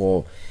it's like,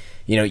 well,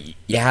 you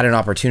had an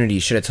opportunity, you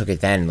should have took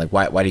it then. Like,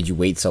 why did you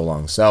wait so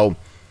long? So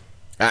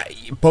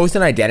both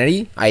in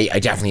identity, I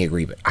definitely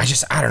agree, but I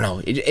don't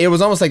know. It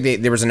was almost like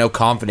there was no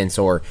confidence,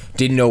 or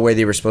didn't know where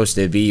they were supposed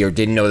to be, or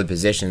didn't know the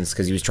positions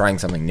because he was trying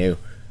something new.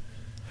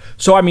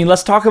 So, I mean,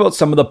 let's talk about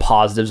some of the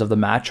positives of the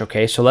match,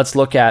 okay? So let's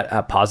look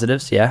at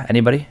positives. Yeah,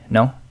 anybody?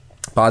 No?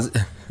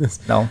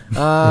 No.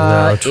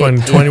 No,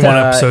 21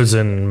 episodes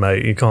in,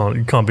 mate. You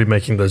can't be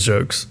making those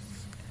jokes.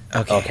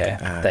 Okay.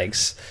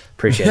 Thanks.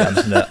 Appreciate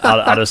it.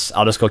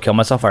 I'll just go kill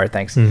myself. All right,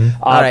 thanks.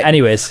 Mm-hmm. All right.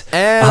 Anyways,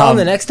 and on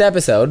the next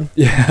episode,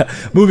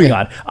 moving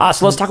on.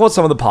 So let's talk about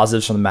some of the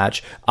positives from the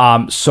match.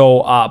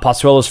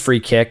 Pozuelo's free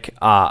kick,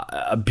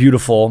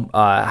 beautiful.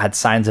 Had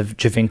signs of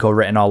Giovinco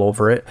written all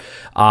over it.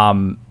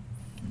 That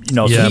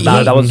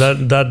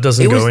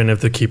doesn't go in if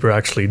the keeper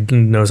actually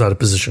knows how to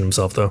position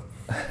himself, though.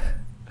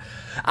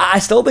 I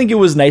still think it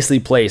was nicely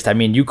placed. I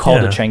mean, you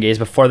called it, Cengiz,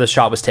 before the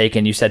shot was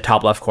taken. You said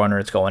top left corner,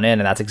 it's going in,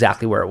 and that's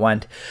exactly where it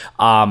went.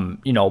 But I'm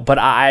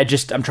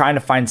trying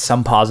to find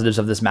some positives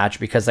of this match,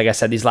 because, like I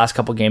said, these last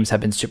couple games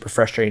have been super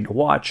frustrating to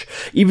watch.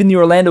 Even the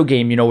Orlando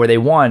game, where they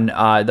won,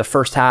 the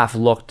first half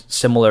looked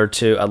similar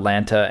to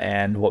Atlanta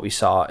and what we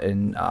saw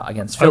in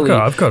against Philly.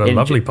 I've got a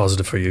lovely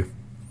positive for you.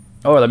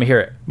 Oh, let me hear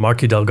it.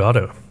 Marky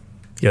Delgado.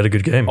 He had a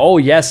good game. Oh,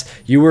 yes.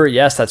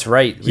 Yes, that's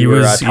right. We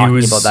were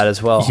talking about that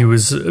as well. He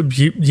was,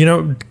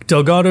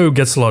 Delgado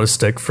gets a lot of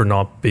stick for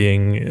not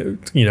being,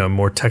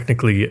 more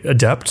technically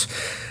adept.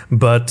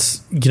 But,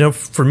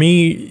 for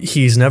me,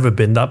 he's never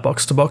been that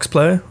box-to-box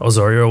player.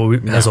 Osorio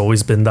has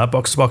always been that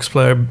box-to-box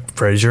player.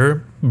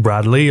 Frazier,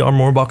 Bradley are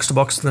more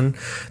box-to-box than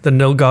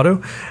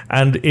Delgado.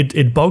 And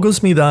it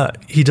boggles me that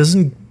he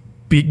doesn't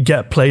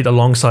get played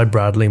alongside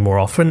Bradley more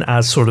often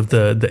as sort of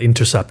the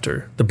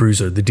interceptor, the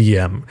bruiser, the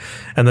DM.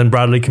 And then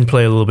Bradley can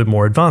play a little bit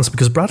more advanced,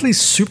 because Bradley's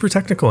super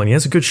technical and he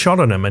has a good shot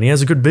on him and he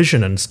has a good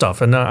vision and stuff.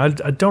 And I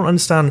don't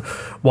understand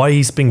why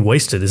he's being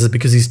wasted. Is it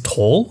because he's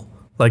tall?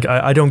 Like,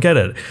 I don't get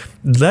it.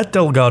 Let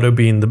Delgado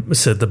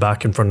sit at the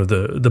back in front of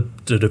the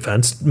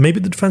defense. Maybe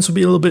the defense will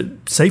be a little bit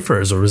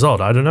safer as a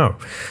result. I don't know.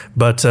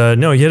 But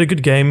no, he had a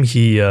good game.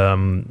 He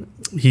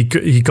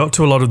got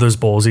to a lot of those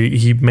balls.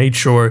 He made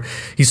sure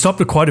he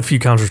stopped quite a few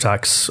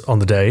counterattacks on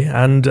the day,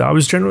 and I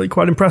was generally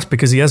quite impressed,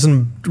 because he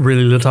hasn't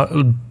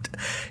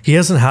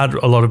had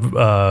a lot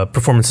of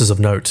performances of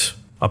note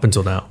up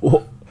until now.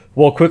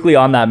 Well, quickly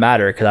on that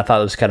matter, because I thought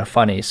it was kind of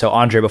funny. So,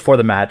 Andre, before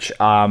the match,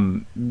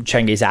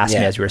 Cengiz asked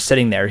me as we were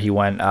sitting there, he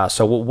went,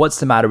 so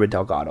what's the matter with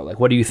Delgado? Like,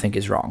 what do you think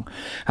is wrong?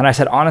 And I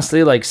said,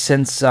 honestly, like,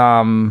 since,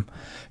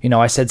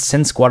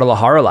 since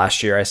Guadalajara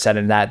last year, I said,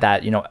 and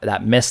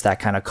that miss that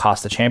kind of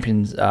cost the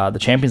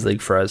Champions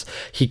League for us,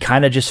 he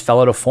kind of just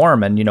fell out of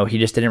form, and, he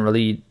just didn't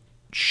really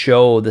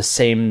show the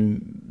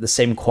same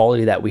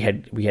quality that we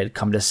had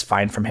come to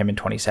find from him in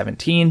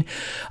 2017.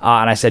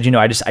 And I said,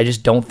 I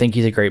just don't think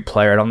he's a great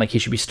player. I don't think he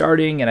should be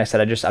starting. And I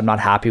said, I'm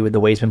not happy with the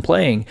way he's been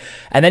playing.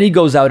 And then he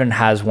goes out and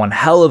has one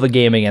hell of a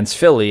game against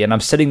Philly. And I'm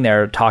sitting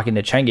there talking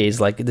to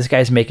Cengiz, like, this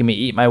guy's making me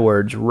eat my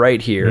words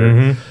right here.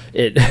 Mm-hmm.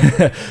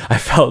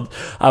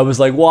 I was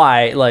like,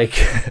 why? Like,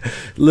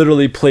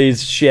 literally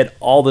plays shit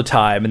all the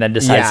time. And then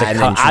decides to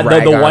come.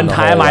 The one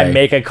time I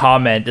make a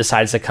comment,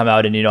 decides to come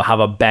out and, have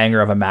a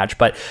banger of a match.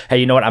 But hey,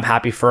 you know what? I'm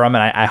happy for him,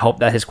 and I hope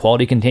that his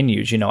quality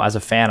continues. As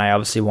a fan, I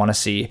obviously want to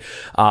see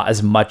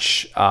as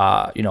much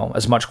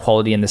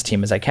quality in this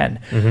team as I can.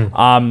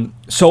 Mm-hmm.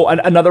 So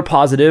another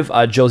positive,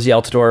 Josie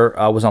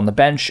Altidore was on the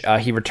bench.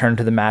 He returned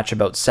to the match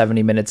about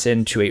 70 minutes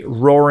into a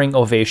roaring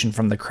ovation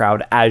from the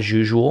crowd as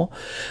usual.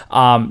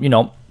 Happy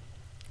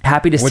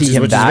to see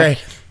him back.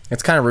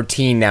 It's kind of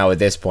routine now at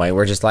this point.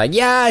 We're just like,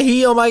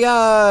 oh my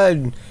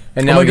God.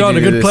 And now a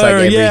good player,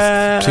 like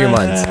every 2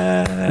 months.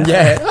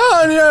 Yeah.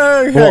 Oh,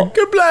 yeah,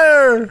 good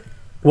player.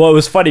 Well, it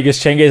was funny because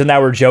Cengiz and I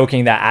were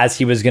joking that as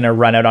he was going to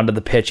run out onto the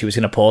pitch, he was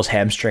going to pull his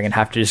hamstring and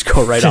have to just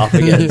go right off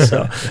again.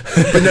 So,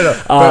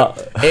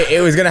 but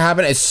it was going to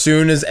happen as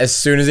soon as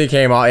he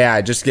came out. Yeah,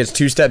 it just gets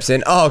 2 steps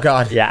in. Oh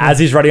God. Yeah, as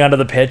he's running onto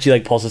the pitch, he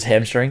pulls his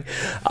hamstring.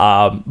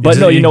 But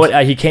no, you know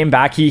what? He came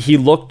back. He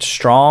looked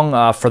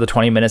strong for the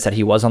 20 minutes that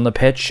he was on the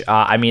pitch.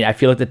 I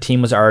feel like the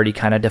team was already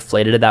kind of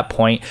deflated at that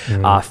point.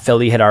 Mm-hmm.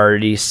 Philly had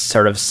already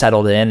sort of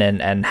settled in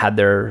and had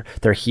their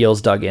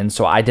heels dug in.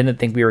 So I didn't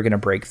think we were going to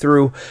break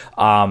through.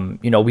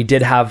 We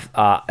did have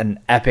an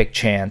epic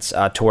chance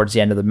towards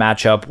the end of the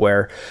matchup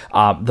where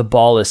the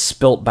ball is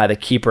spilt by the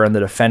keeper and the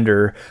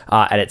defender,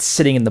 and it's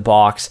sitting in the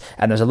box,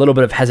 and there's a little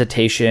bit of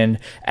hesitation,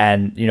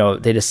 and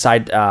they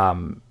decide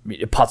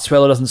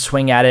Pozuelo doesn't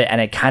swing at it, and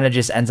it kind of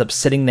just ends up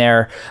sitting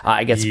there.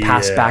 It gets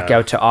passed back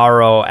out to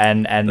Aro,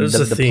 and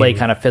the play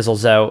kind of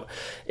fizzles out.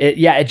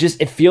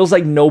 It feels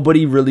like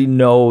nobody really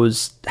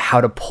knows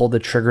how to pull the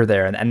trigger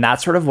there, and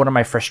that's sort of one of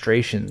my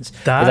frustrations.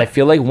 Is I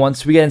feel like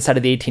once we get inside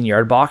of the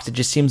 18-yard box, it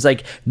just seems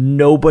like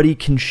nobody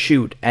can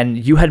shoot.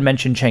 And you had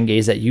mentioned,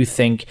 Cengiz, that you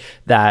think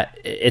that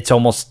it's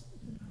almost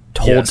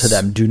told to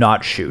them, do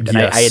not shoot, and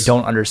I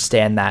don't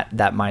understand that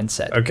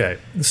mindset. Okay,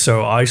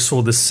 so I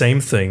saw the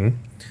same thing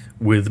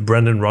with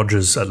Brendan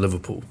Rodgers at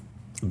Liverpool.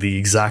 The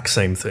exact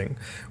same thing.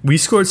 We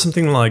scored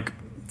something like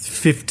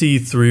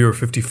 53 or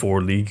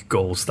 54 league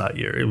goals that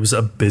year. It was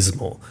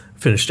abysmal.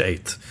 Finished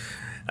 8th.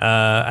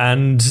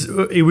 And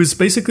it was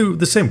basically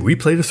the same. We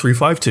played a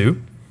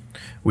 3-5-2.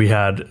 We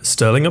had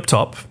Sterling up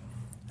top,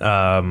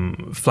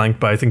 flanked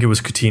by, I think it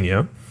was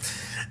Coutinho.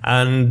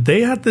 And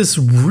they had this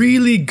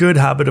really good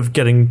habit of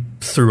getting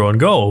through on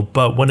goal.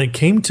 But when it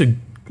came to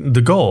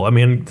the goal,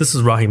 this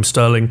is Raheem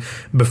Sterling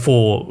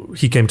before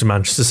he came to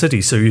Manchester City,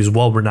 so he was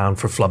well renowned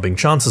for flubbing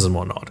chances and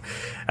whatnot.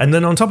 And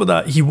then on top of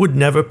that, he would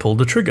never pull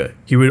the trigger.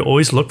 He would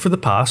always look for the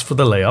pass, for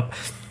the layup.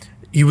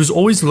 He was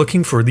always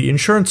looking for the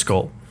insurance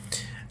goal.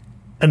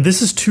 And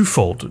this is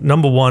twofold.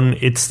 Number one,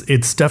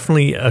 it's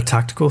definitely a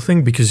tactical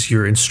thing because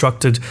you're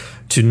instructed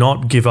to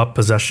not give up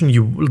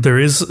possession. There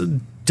is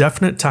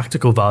definite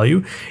tactical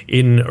value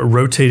in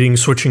rotating,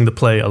 switching the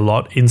play a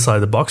lot inside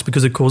the box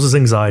because it causes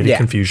anxiety,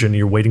 confusion.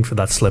 You're waiting for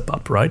that slip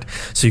up, right?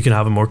 So you can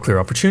have a more clear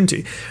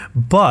opportunity.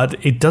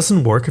 But it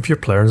doesn't work if your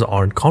players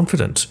aren't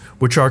confident,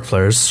 which our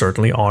players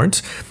certainly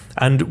aren't.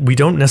 And we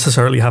don't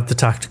necessarily have the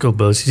tactical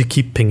ability to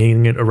keep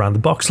pinging it around the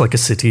box like a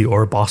City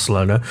or a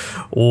Barcelona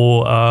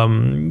or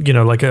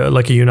like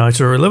a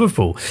United or a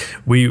Liverpool.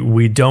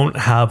 We don't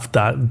have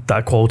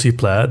that quality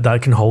player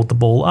that can hold the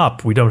ball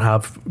up. We don't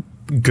have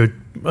good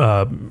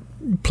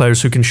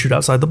players who can shoot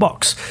outside the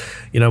box.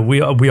 We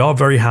are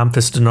very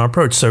ham-fisted in our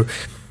approach. So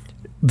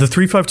the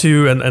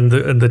 3-5-2 and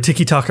the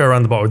tiki-taka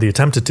around the box, or the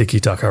attempted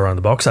tiki-taka around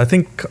the box, I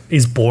think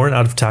is born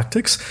out of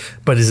tactics,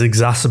 but is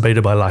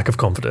exacerbated by lack of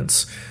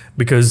confidence.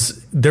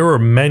 Because there were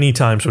many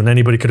times when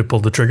anybody could have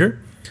pulled the trigger.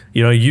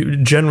 You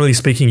generally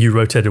speaking, you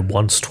rotated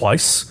once,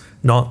 twice,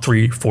 not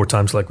 3-4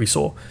 times like we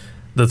saw.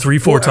 The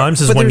 3-4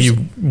 times is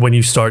when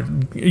you start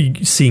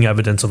seeing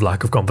evidence of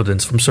lack of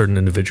confidence from certain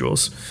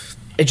individuals.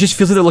 It just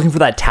feels like they're looking for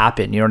that tap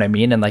in, you know what I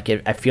mean? And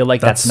I feel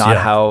like that's not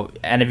how.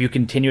 And if you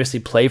continuously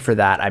play for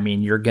that,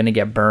 you're gonna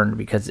get burned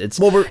because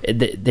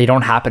they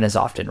don't happen as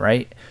often,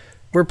 right?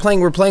 We're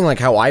playing like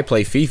how I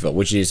play FIFA,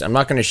 which is I'm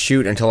not going to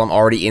shoot until I'm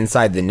already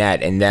inside the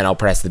net, and then I'll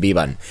press the B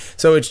button.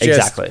 So it's just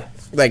exactly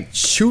like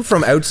shoot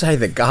from outside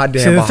the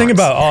goddamn box. The thing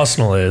about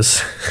Arsenal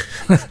is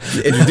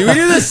we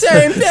do the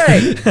same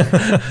thing.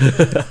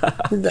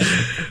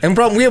 And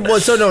problem we have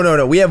one. So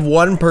no. We have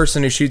one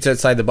person who shoots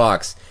outside the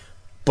box,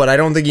 but I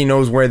don't think he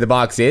knows where the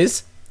box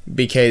is.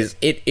 because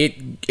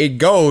it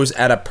goes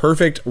at a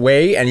perfect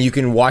way, and you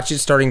can watch it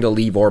starting to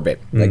leave orbit.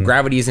 Like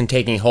gravity isn't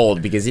taking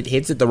hold because it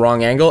hits at the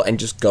wrong angle and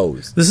just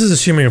goes. This is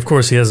assuming, of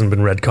course, he hasn't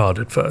been red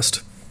carded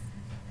first.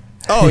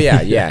 Oh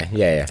yeah.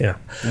 Yes.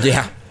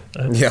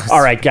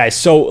 All right, guys.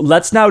 So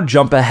let's now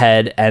jump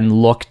ahead and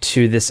look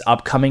to this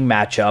upcoming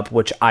matchup,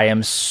 which I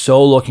am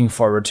so looking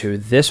forward to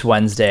this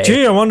Wednesday.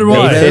 Gee, I wonder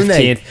why.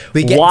 May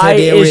 15th. Why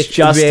is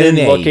Justin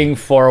looking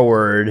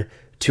forward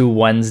to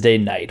Wednesday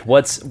night?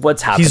 What's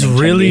happening? He's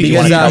really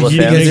because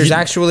there's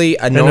actually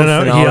a known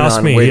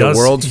phenomenon where the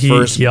world's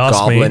first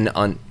goblin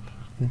on.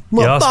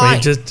 He asked me,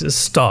 just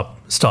stop.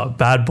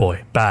 Bad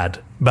boy. Bad,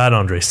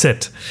 Andre.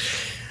 Sit.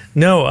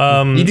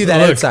 No, you do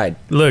that outside.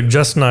 Look,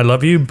 Justin, I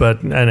love you,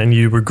 but and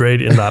you were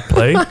great in that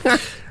play.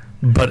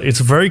 But it's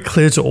very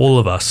clear to all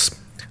of us.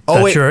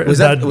 Oh wait, was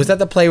that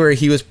the play where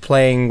he was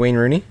playing Wayne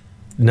Rooney?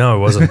 No, it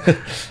wasn't.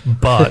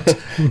 But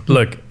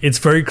look, it's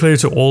very clear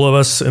to all of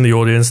us in the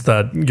audience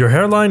that your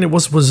hairline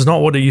was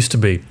not what it used to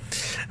be,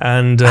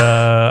 and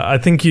I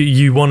think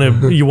you want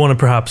to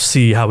perhaps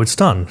see how it's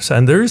done.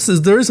 And there is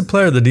a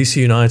player that DC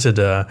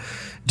United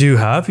do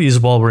have. He's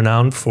well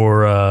renowned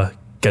for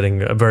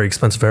getting a very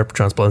expensive hair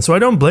transplant. So I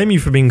don't blame you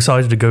for being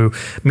excited to go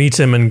meet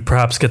him and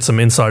perhaps get some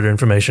insider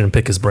information and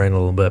pick his brain a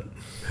little bit.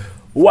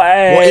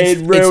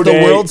 Wayne Rooney.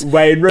 It's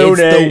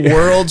the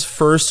world's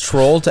first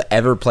troll to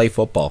ever play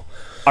football.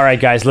 All right,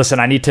 guys, listen,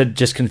 I need to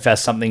just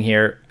confess something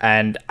here,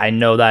 and I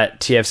know that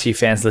TFC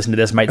fans listen to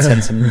this might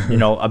send some,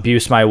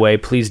 abuse my way.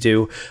 Please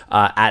do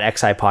at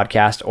XI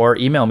Podcast, or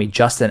email me,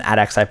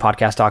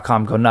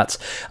 justin@xipodcast.com. Go nuts.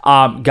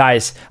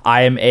 Guys,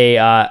 I am a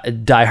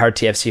diehard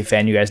TFC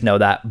fan. You guys know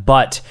that,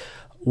 but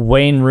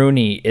Wayne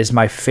Rooney is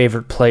my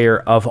favorite player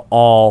of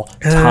all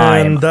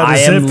time. And that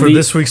is it for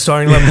this week's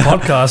Starting 11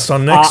 podcast.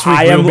 On next week,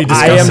 we'll be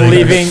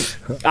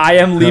discussing. I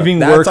am leaving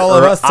work. That's all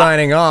of us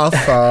signing off.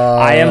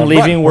 I am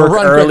leaving work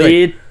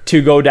early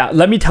to go down.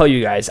 Let me tell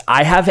you guys,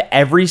 I have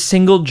every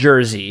single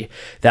jersey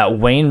that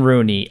Wayne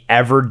Rooney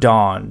ever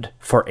donned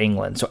for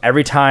England. So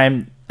every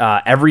time,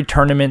 every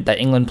tournament that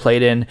England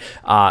played in,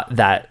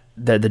 that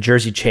the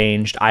jersey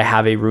changed, I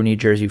have a Rooney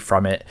jersey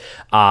from it.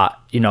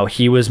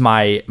 He was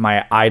my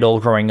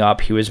idol growing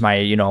up. He was my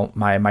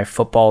my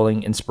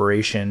footballing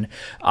inspiration.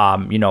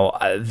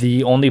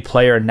 The only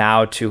player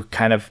now to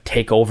kind of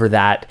take over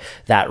that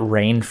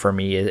reign for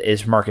me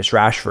is Marcus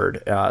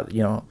Rashford.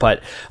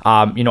 But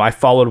I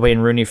followed Wayne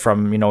Rooney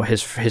from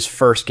his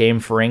first game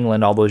for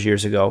England all those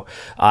years ago,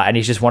 and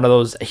he's just one of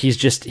those.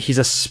 He's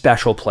a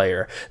special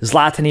player.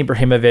 Zlatan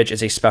Ibrahimovic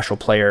is a special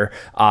player.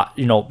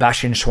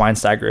 Bastian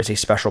Schweinsteiger is a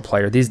special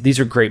player. These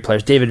are great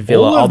players. David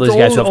Villa, all those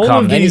guys who have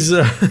come.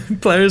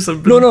 Players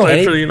have been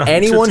playing for the United.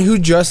 Anyone who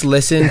just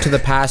listened to the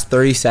past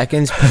 30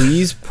 seconds,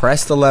 please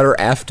press the letter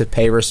F to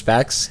pay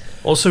respects.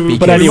 Also, we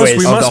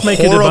must make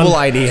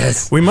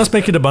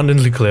it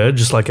abundantly clear,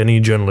 just like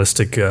any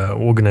journalistic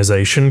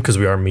organization, because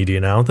we are media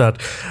now, that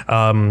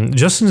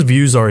Justin's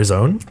views are his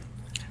own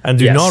and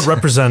do not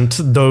represent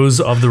those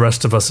of the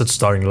rest of us at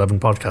Starting 11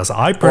 Podcast.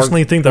 I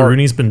personally think that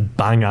Rooney's been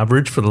bang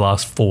average for the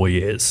last 4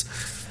 years.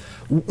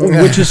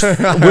 Which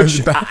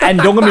and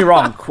don't get me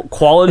wrong,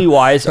 quality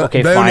wise,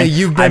 okay, fine.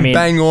 You've been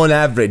bang on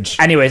average.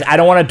 Anyways, I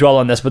don't want to dwell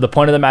on this, but the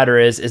point of the matter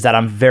is that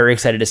I'm very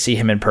excited to see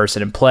him in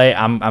person and play.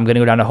 I'm going to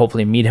go down to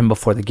hopefully meet him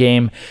before the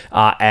game,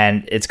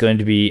 and it's going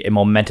to be a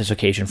momentous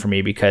occasion for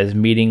me because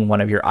meeting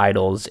one of your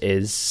idols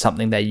is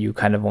something that you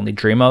kind of only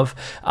dream of,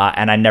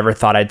 and I never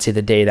thought I'd see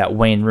the day that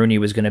Wayne Rooney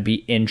was going to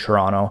be in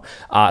Toronto,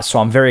 so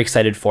I'm very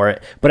excited for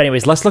it. But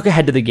anyways, let's look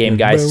ahead to the game,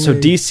 guys. So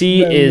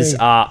DC is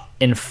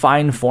in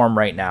fine form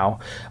right now.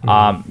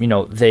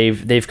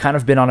 They've kind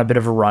of been on a bit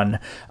of a run.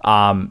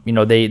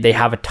 They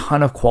have a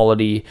ton of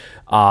quality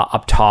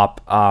up top,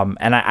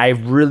 and I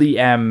really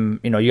am.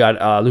 You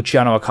got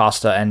Luciano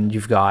Acosta and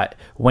you've got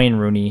Wayne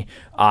Rooney,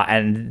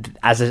 and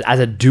as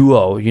a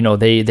duo,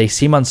 they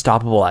seem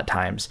unstoppable at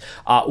times.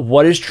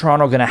 What is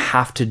Toronto going to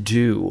have to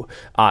do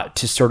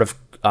to sort of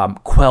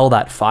quell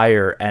that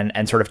fire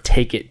and sort of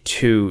take it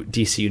to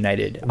DC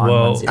United on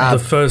Wednesday?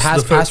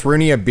 Pass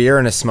Rooney a beer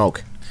and a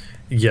smoke.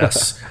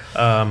 Yes.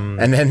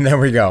 And then there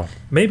we go.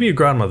 Maybe a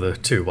grandmother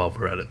too while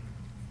we're at it.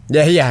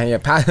 Yeah.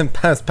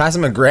 Pass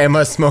him a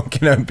grandma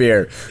smoking a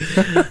beer.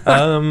 So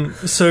I'm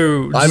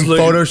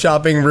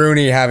photoshopping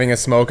Rooney having a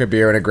smoke a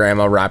beer and a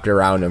grandma wrapped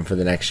around him for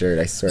the next shirt.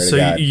 I swear to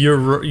God.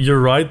 So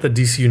you're right that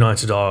DC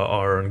United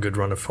are on a good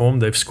run of form.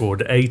 They've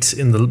scored 8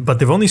 but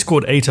they've only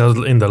scored 8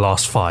 in the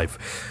last 5,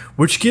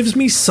 which gives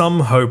me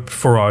some hope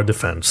for our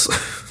defense.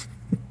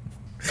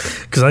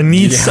 Because I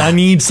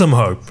need some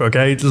hope,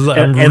 okay?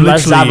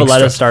 Unless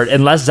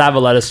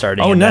Zavaletta's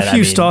starting. Oh,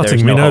 Nephew's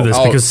starting. We know this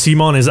because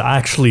Simon is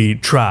actually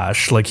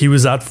trash. Like, he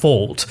was at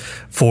fault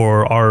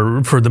for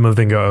the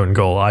Mavinga own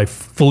goal. I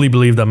fully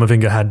believe that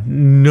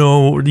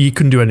Mavinga he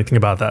couldn't do anything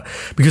about that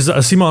because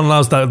Simon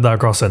allows that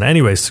cross in.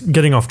 Anyways,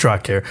 getting off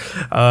track here.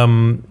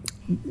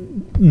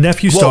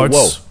 Nephew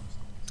starts. Whoa.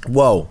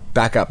 Whoa,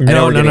 back up.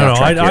 No.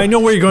 I know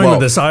where you're going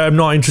with this. I'm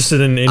not interested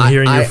in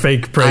hearing your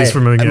fake praise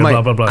from Mavinga.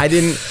 Blah blah blah. I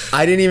didn't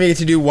even get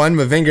to do one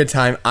Mavinga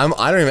time. I'm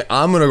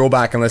gonna go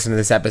back and listen to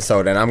this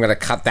episode, and I'm gonna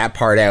cut that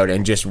part out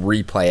and just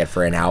replay it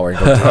for an hour. And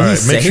go, all right,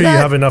 make sure you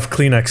have enough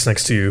Kleenex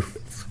next to you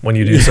when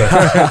you do so.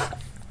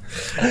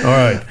 All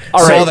right.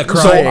 So the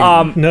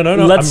crying. No.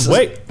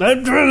 Wait. I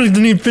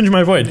didn't even finish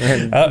my point.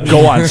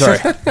 Go on. Sorry.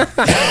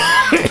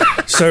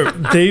 So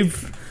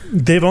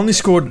they've only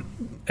scored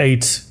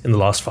 8 in the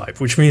last 5,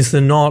 which means they're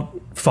not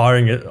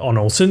firing it on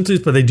all cylinders,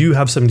 but they do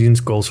have 17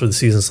 goals for the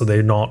season, so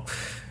they're not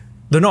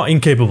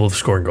incapable of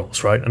scoring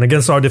goals, right? And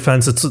against our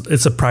defense,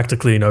 it's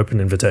practically an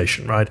open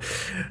invitation, right?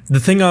 The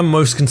thing I'm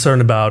most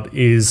concerned about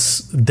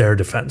is their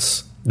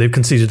defense. They've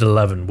conceded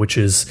 11, which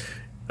is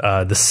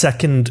the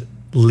second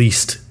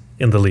least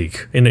in the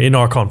league in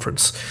our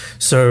conference.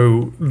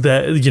 So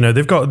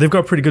they've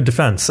got pretty good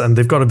defense, and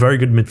they've got a very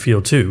good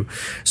midfield too.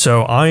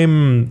 So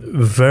I'm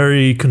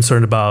very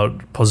concerned about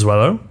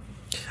Pozuelo.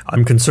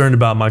 I'm concerned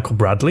about Michael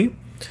Bradley.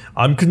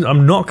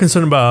 I'm not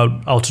concerned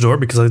about Altidore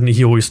because I think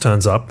he always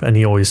turns up and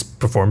he always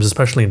performs,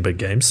 especially in big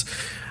games.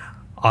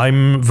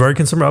 I'm very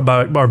concerned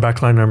about our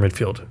backline and our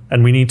midfield,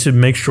 and we need to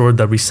make sure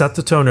that we set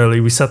the tone early,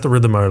 we set the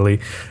rhythm early,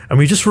 and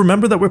we just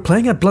remember that we're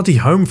playing at bloody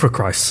home, for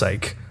Christ's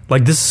sake.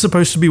 Like, this is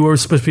supposed to be where we're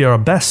supposed to be our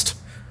best.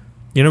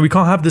 We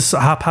can't have this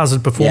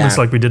haphazard performance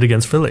like we did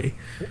against Philly.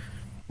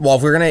 Well,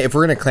 if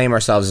we're gonna claim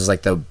ourselves as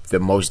like the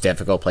most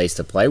difficult place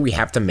to play, we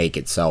have to make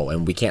it so,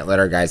 and we can't let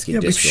our guys get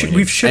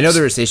disjointed. I know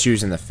there's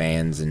issues in the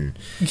fans, and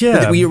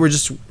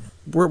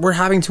we're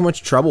having too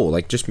much trouble.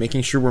 Like, just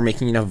making sure we're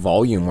making enough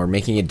volume, we're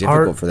making it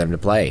difficult for them to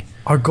play.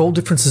 Our goal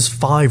difference is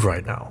 5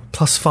 right now,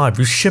 +5.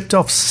 We've shipped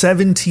off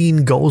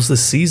 17 goals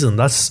this season.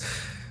 That's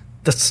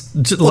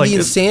the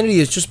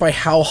insanity is just by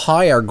how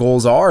high our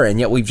goals are,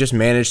 and yet we've just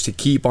managed to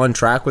keep on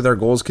track with our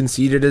goals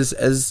conceded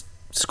as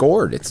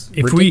scored. It's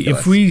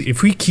ridiculous.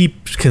 If we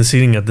keep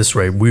conceding at this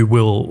rate, we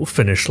will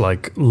finish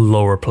like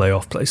lower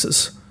playoff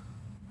places.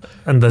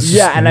 And that's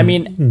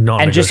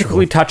and just to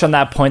quickly touch on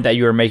that point that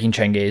you were making,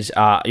 Cengiz,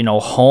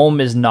 home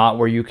is not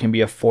where you can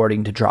be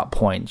affording to drop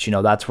points.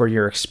 That's where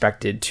you're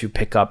expected to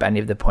pick up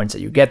any of the points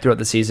that you get throughout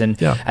the season.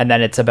 Yeah. And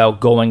then it's about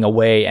going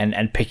away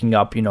and picking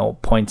up,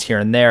 points here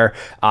and there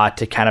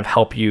to kind of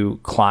help you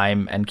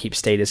climb and keep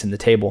status in the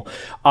table.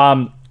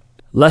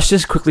 Let's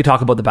just quickly talk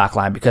about the back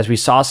line, because we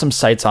saw some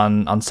sights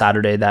on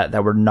Saturday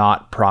that were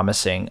not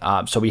promising.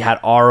 So we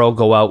had Aro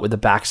go out with a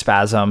back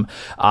spasm,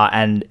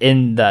 and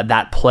in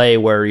that play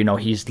where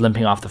he's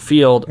limping off the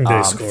field,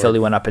 Philly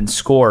went up and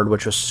scored,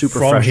 which was super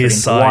frustrating from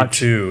his side to watch.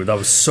 Too. That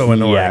was so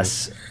annoying.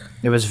 Yes,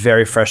 it was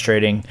very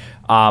frustrating.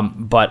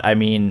 But I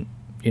mean,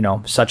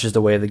 such is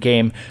the way of the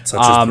game.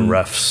 Such as the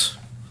refs.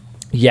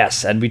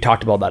 Yes, and we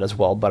talked about that as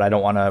well, but I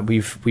don't want to.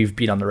 We've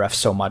beat on the refs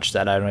so much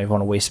that I don't even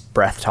want to waste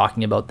breath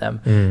talking about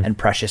them and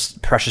precious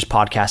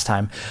podcast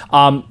time.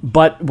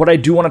 But what I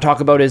do want to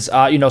talk about is,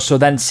 so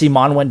then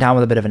Simon went down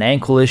with a bit of an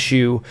ankle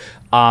issue,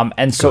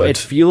 and so it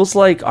feels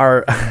like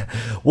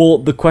well,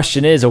 the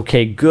question is,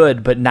 okay,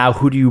 good, but now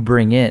who do you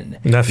bring in?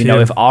 Nephew.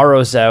 If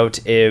Aro's out,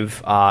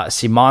 if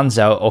Simon's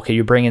out, okay,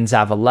 you bring in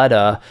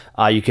Zavaleta,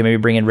 you can maybe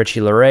bring in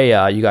Richie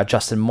Larea, you got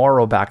Justin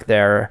Morrow back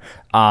there.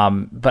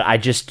 But I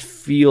just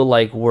feel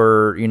like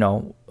we're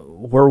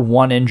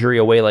one injury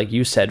away, like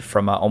you said,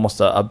 from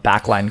almost a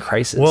backline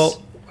crisis.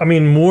 Well, I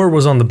mean, Moore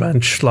was on the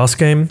bench last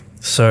game,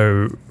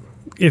 so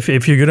if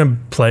you're going to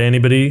play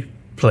anybody,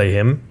 play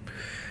him.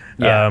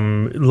 Yeah.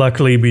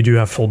 Luckily, we do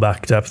have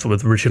full-back depth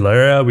with Richie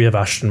Larea. We have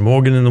Ashton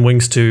Morgan in the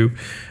wings too.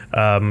 So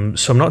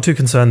I'm not too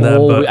concerned there.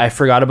 But I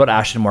forgot about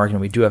Ashton Morgan.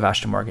 We do have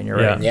Ashton Morgan. You're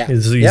right. Yeah.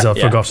 He's a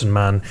forgotten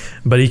man,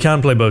 but he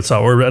can play both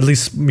sides, or at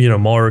least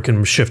Morrow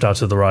can shift out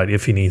to the right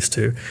if he needs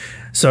to.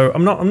 So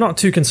I'm not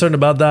too concerned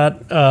about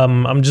that.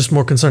 I'm just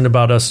more concerned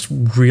about us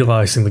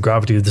realizing the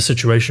gravity of the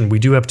situation. We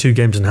do have 2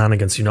 games in hand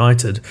against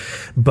United,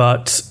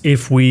 but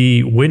if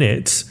we win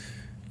it,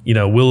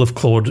 we'll have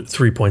clawed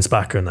 3 points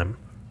back on them.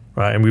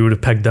 Right, and we would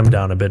have pegged them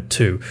down a bit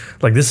too.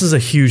 Like, this is a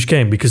huge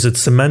game because it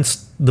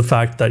cements the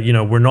fact that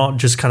we're not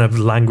just kind of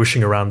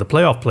languishing around the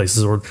playoff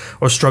places or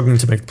struggling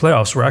to make the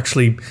playoffs. We're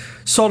actually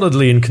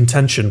solidly in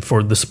contention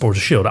for the Supporter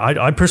Shield.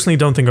 I personally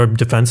don't think our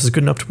defense is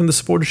good enough to win the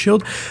Supporter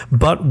Shield,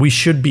 but we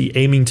should be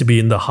aiming to be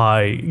in the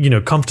high,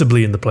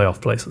 comfortably in the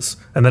playoff places,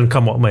 and then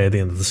come what may at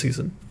the end of the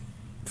season.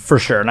 For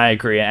sure, and I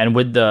agree. And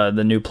with the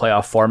new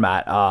playoff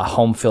format,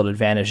 home field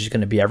advantage is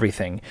going to be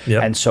everything.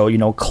 Yep. And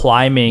so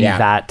climbing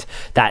that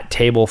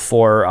table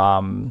for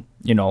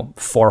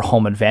for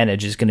home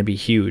advantage is going to be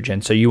huge.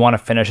 And so you want to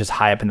finish as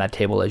high up in that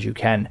table as you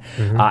can.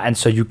 And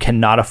so you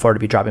cannot afford to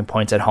be dropping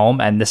points at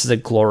home. And this is a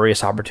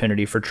glorious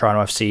opportunity for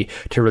Toronto FC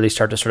to really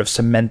start to sort of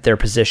cement their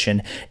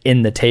position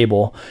in the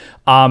table.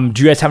 Do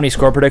you guys have any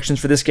score predictions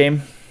for this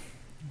game?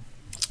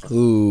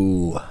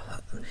 Ooh.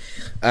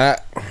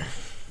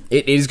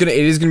 It is gonna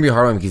be a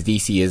hard one because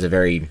DC is a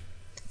very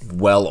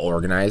well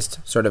organized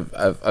sort of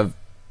I don't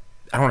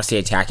want to say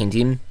attacking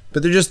team,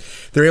 but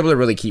they're able to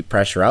really keep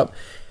pressure up.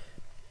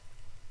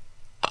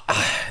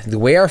 The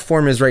way our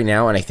form is right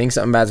now, and I think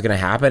something bad's gonna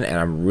happen, and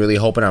I'm really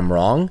hoping I'm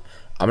wrong.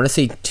 I'm going to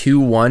say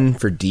 2-1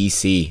 for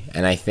DC,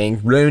 and I think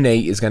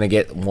Rooney is going to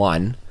get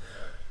one.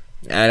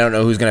 And I don't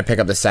know who's going to pick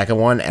up the second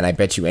one, and I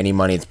bet you any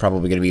money it's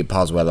probably going to be a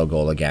Pozuelo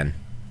goal again.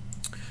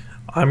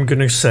 I'm going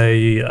to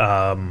say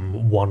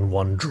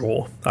 1-1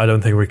 draw. I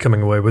don't think we're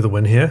coming away with a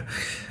win here.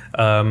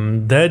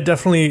 They're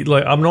definitely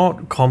like, I'm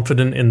not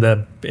confident in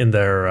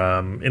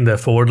their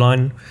forward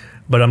line,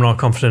 but I'm not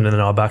confident in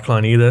our back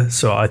line either.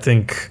 So I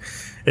think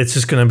it's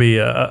just going to be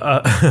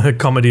a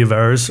comedy of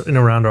errors in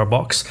around our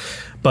box.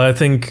 But I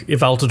think if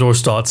Altidore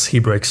starts, he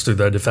breaks through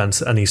their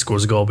defense and he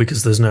scores a goal,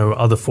 because there's no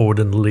other forward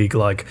in the league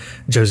like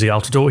Josie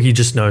Altidore. He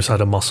just knows how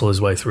to muscle his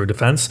way through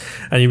defense.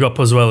 And you've got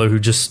Pozuelo, who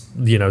just,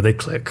 they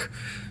click.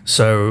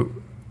 So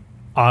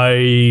I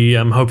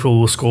am hopeful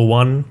we'll score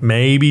 1,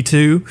 maybe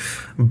 2,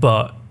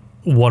 but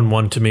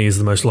 1-1 to me is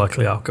the most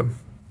likely outcome.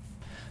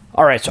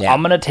 All right, so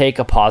I'm going to take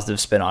a positive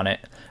spin on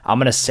it. I'm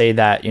going to say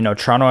that,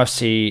 Toronto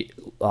FC,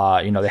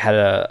 they had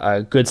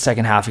a good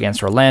second half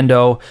against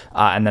Orlando,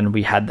 and then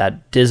we had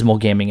that dismal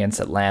game against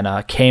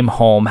Atlanta, came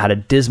home, had a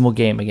dismal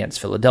game against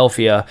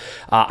Philadelphia.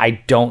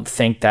 I don't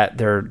think that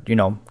they're,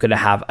 going to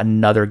have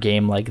another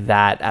game like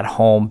that at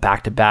home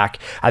back to back.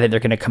 I think they're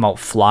going to come out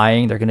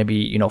flying. They're going to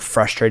be,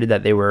 frustrated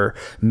that they were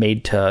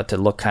made to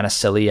look kind of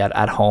silly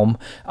at home.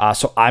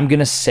 So I'm going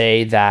to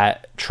say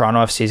that Toronto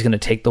FC is going to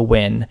take the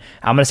win.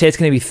 I'm going to say it's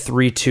going to be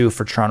 3-2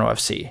 for Toronto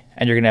FC.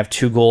 And you're going to have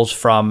 2 goals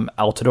from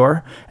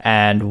Altidore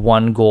and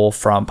 1 goal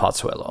from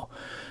Pozuelo.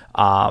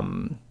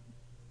 And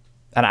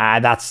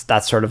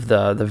that's sort of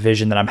the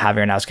vision that I'm having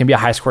right now. It's going to be a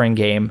high-scoring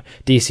game.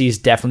 DC is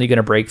definitely going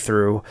to break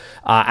through.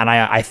 And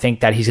I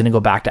think that he's going to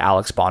go back to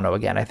Alex Bono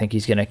again. I think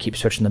he's going to keep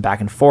switching them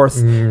back and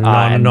forth.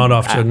 Not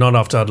after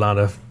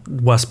Atlanta.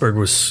 Westberg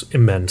was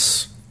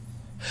immense.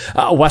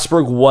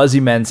 Westberg was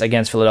immense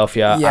against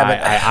Philadelphia. Yeah,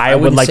 but I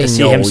would like to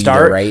see him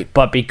start, either, right?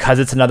 But because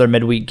it's another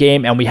midweek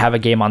game and we have a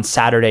game on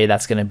Saturday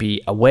that's going to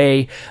be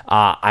away,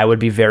 I would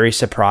be very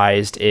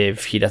surprised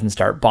if he doesn't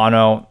start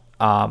Bono.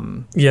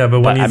 We'll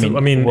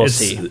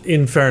see.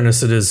 In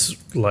fairness, it is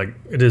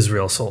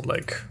Real Salt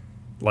Lake.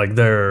 Like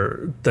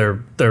they're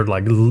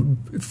like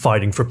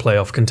fighting for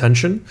playoff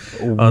contention.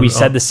 We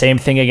said the same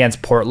thing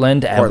against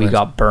Portland, and we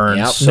got burned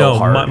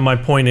hard. My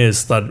point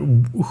is that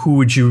who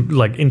would you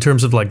like in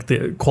terms of like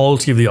the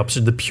quality of the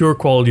opposition, the pure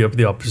quality of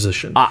the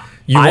opposition?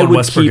 I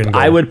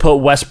would put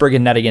Westberg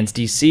in net against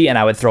DC, and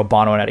I would throw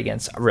Bono in net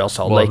against Real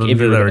Salt Lake if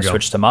we were going to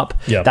switch them up.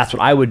 Yep. That's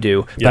what I would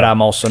do. Yep. But I'm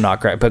also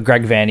not Greg. But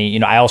Greg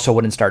Vanney, I also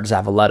wouldn't start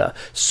Zavaleta.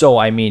 So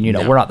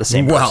we're not the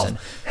same person.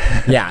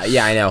 Yeah,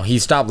 I know. He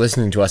stopped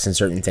listening to us in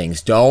certain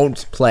things.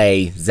 Don't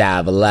play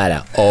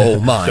Zavaleta. Oh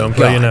my God. Don't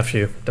play your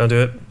nephew. Don't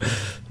do it.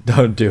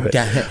 Don't do it.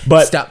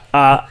 But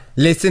stop.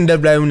 Listen to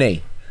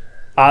Roney.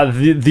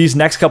 This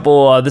next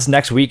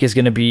week is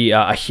going to be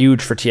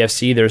huge for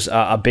TFC. There's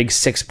a big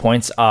 6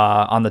 points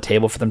on the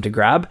table for them to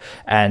grab,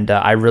 and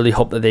I really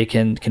hope that they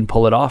can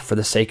pull it off for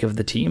the sake of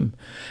the team.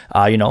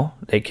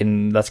 They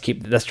can. Let's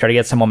try to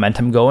get some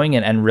momentum going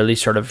and really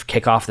sort of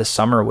kick off this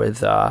summer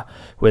with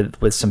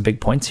some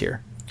big points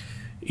here.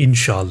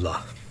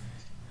 Inshallah.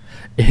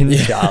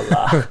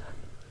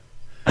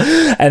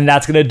 And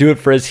that's going to do it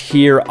for us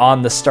here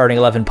on the Starting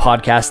 11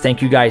 podcast.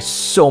 Thank you guys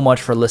so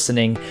much for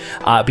listening.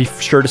 Be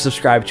sure to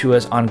subscribe to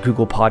us on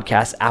Google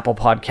Podcasts, Apple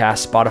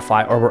Podcasts,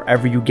 Spotify, or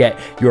wherever you get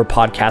your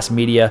podcast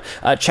media.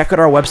 Check out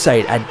our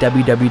website at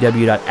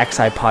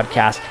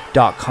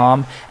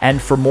www.xipodcast.com.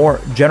 And for more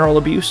general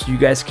abuse, you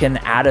guys can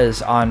add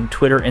us on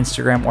Twitter,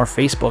 Instagram, or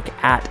Facebook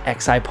at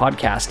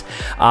xipodcast.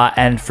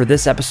 And for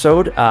this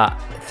episode,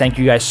 thank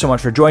you guys so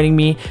much for joining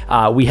me.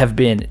 We have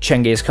been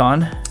Chengiz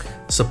Khan.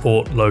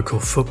 Support local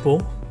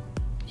football.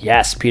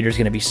 Yes, Peter's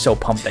going to be so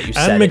pumped that you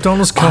said it. And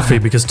McDonald's coffee,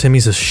 because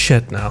Timmy's a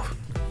shit now.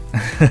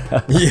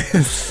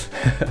 Yes.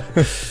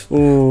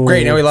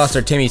 Great, now we lost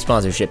our Timmy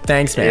sponsorship.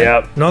 Thanks, man.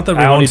 Yep. Not that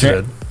we wanted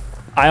it.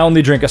 I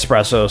only drink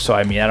espresso, so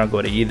I don't go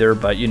to either.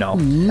 But we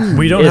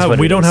don't have a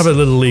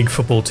little league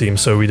football team,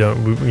 so we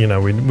don't need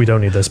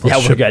this sponsorship.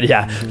 Yeah, we're good.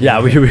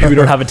 Yeah. We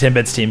don't have a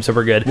Timbits team, so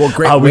we're good. Well,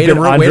 great. Way to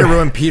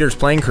ruin Peter's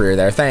playing career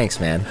there. Thanks,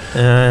 man.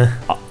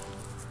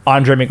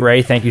 Andre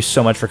McRae, thank you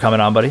so much for coming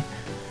on, buddy.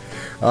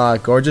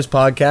 Gorgeous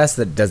podcast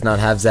that does not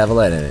have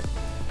Zavaleta in it.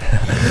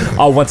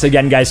 Once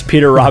again, guys,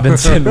 Peter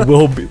Robinson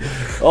will be...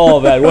 Oh,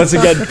 man. Once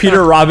again,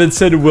 Peter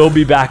Robinson will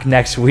be back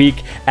next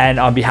week. And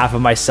on behalf of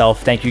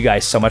myself, thank you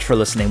guys so much for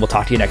listening. We'll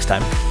talk to you next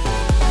time.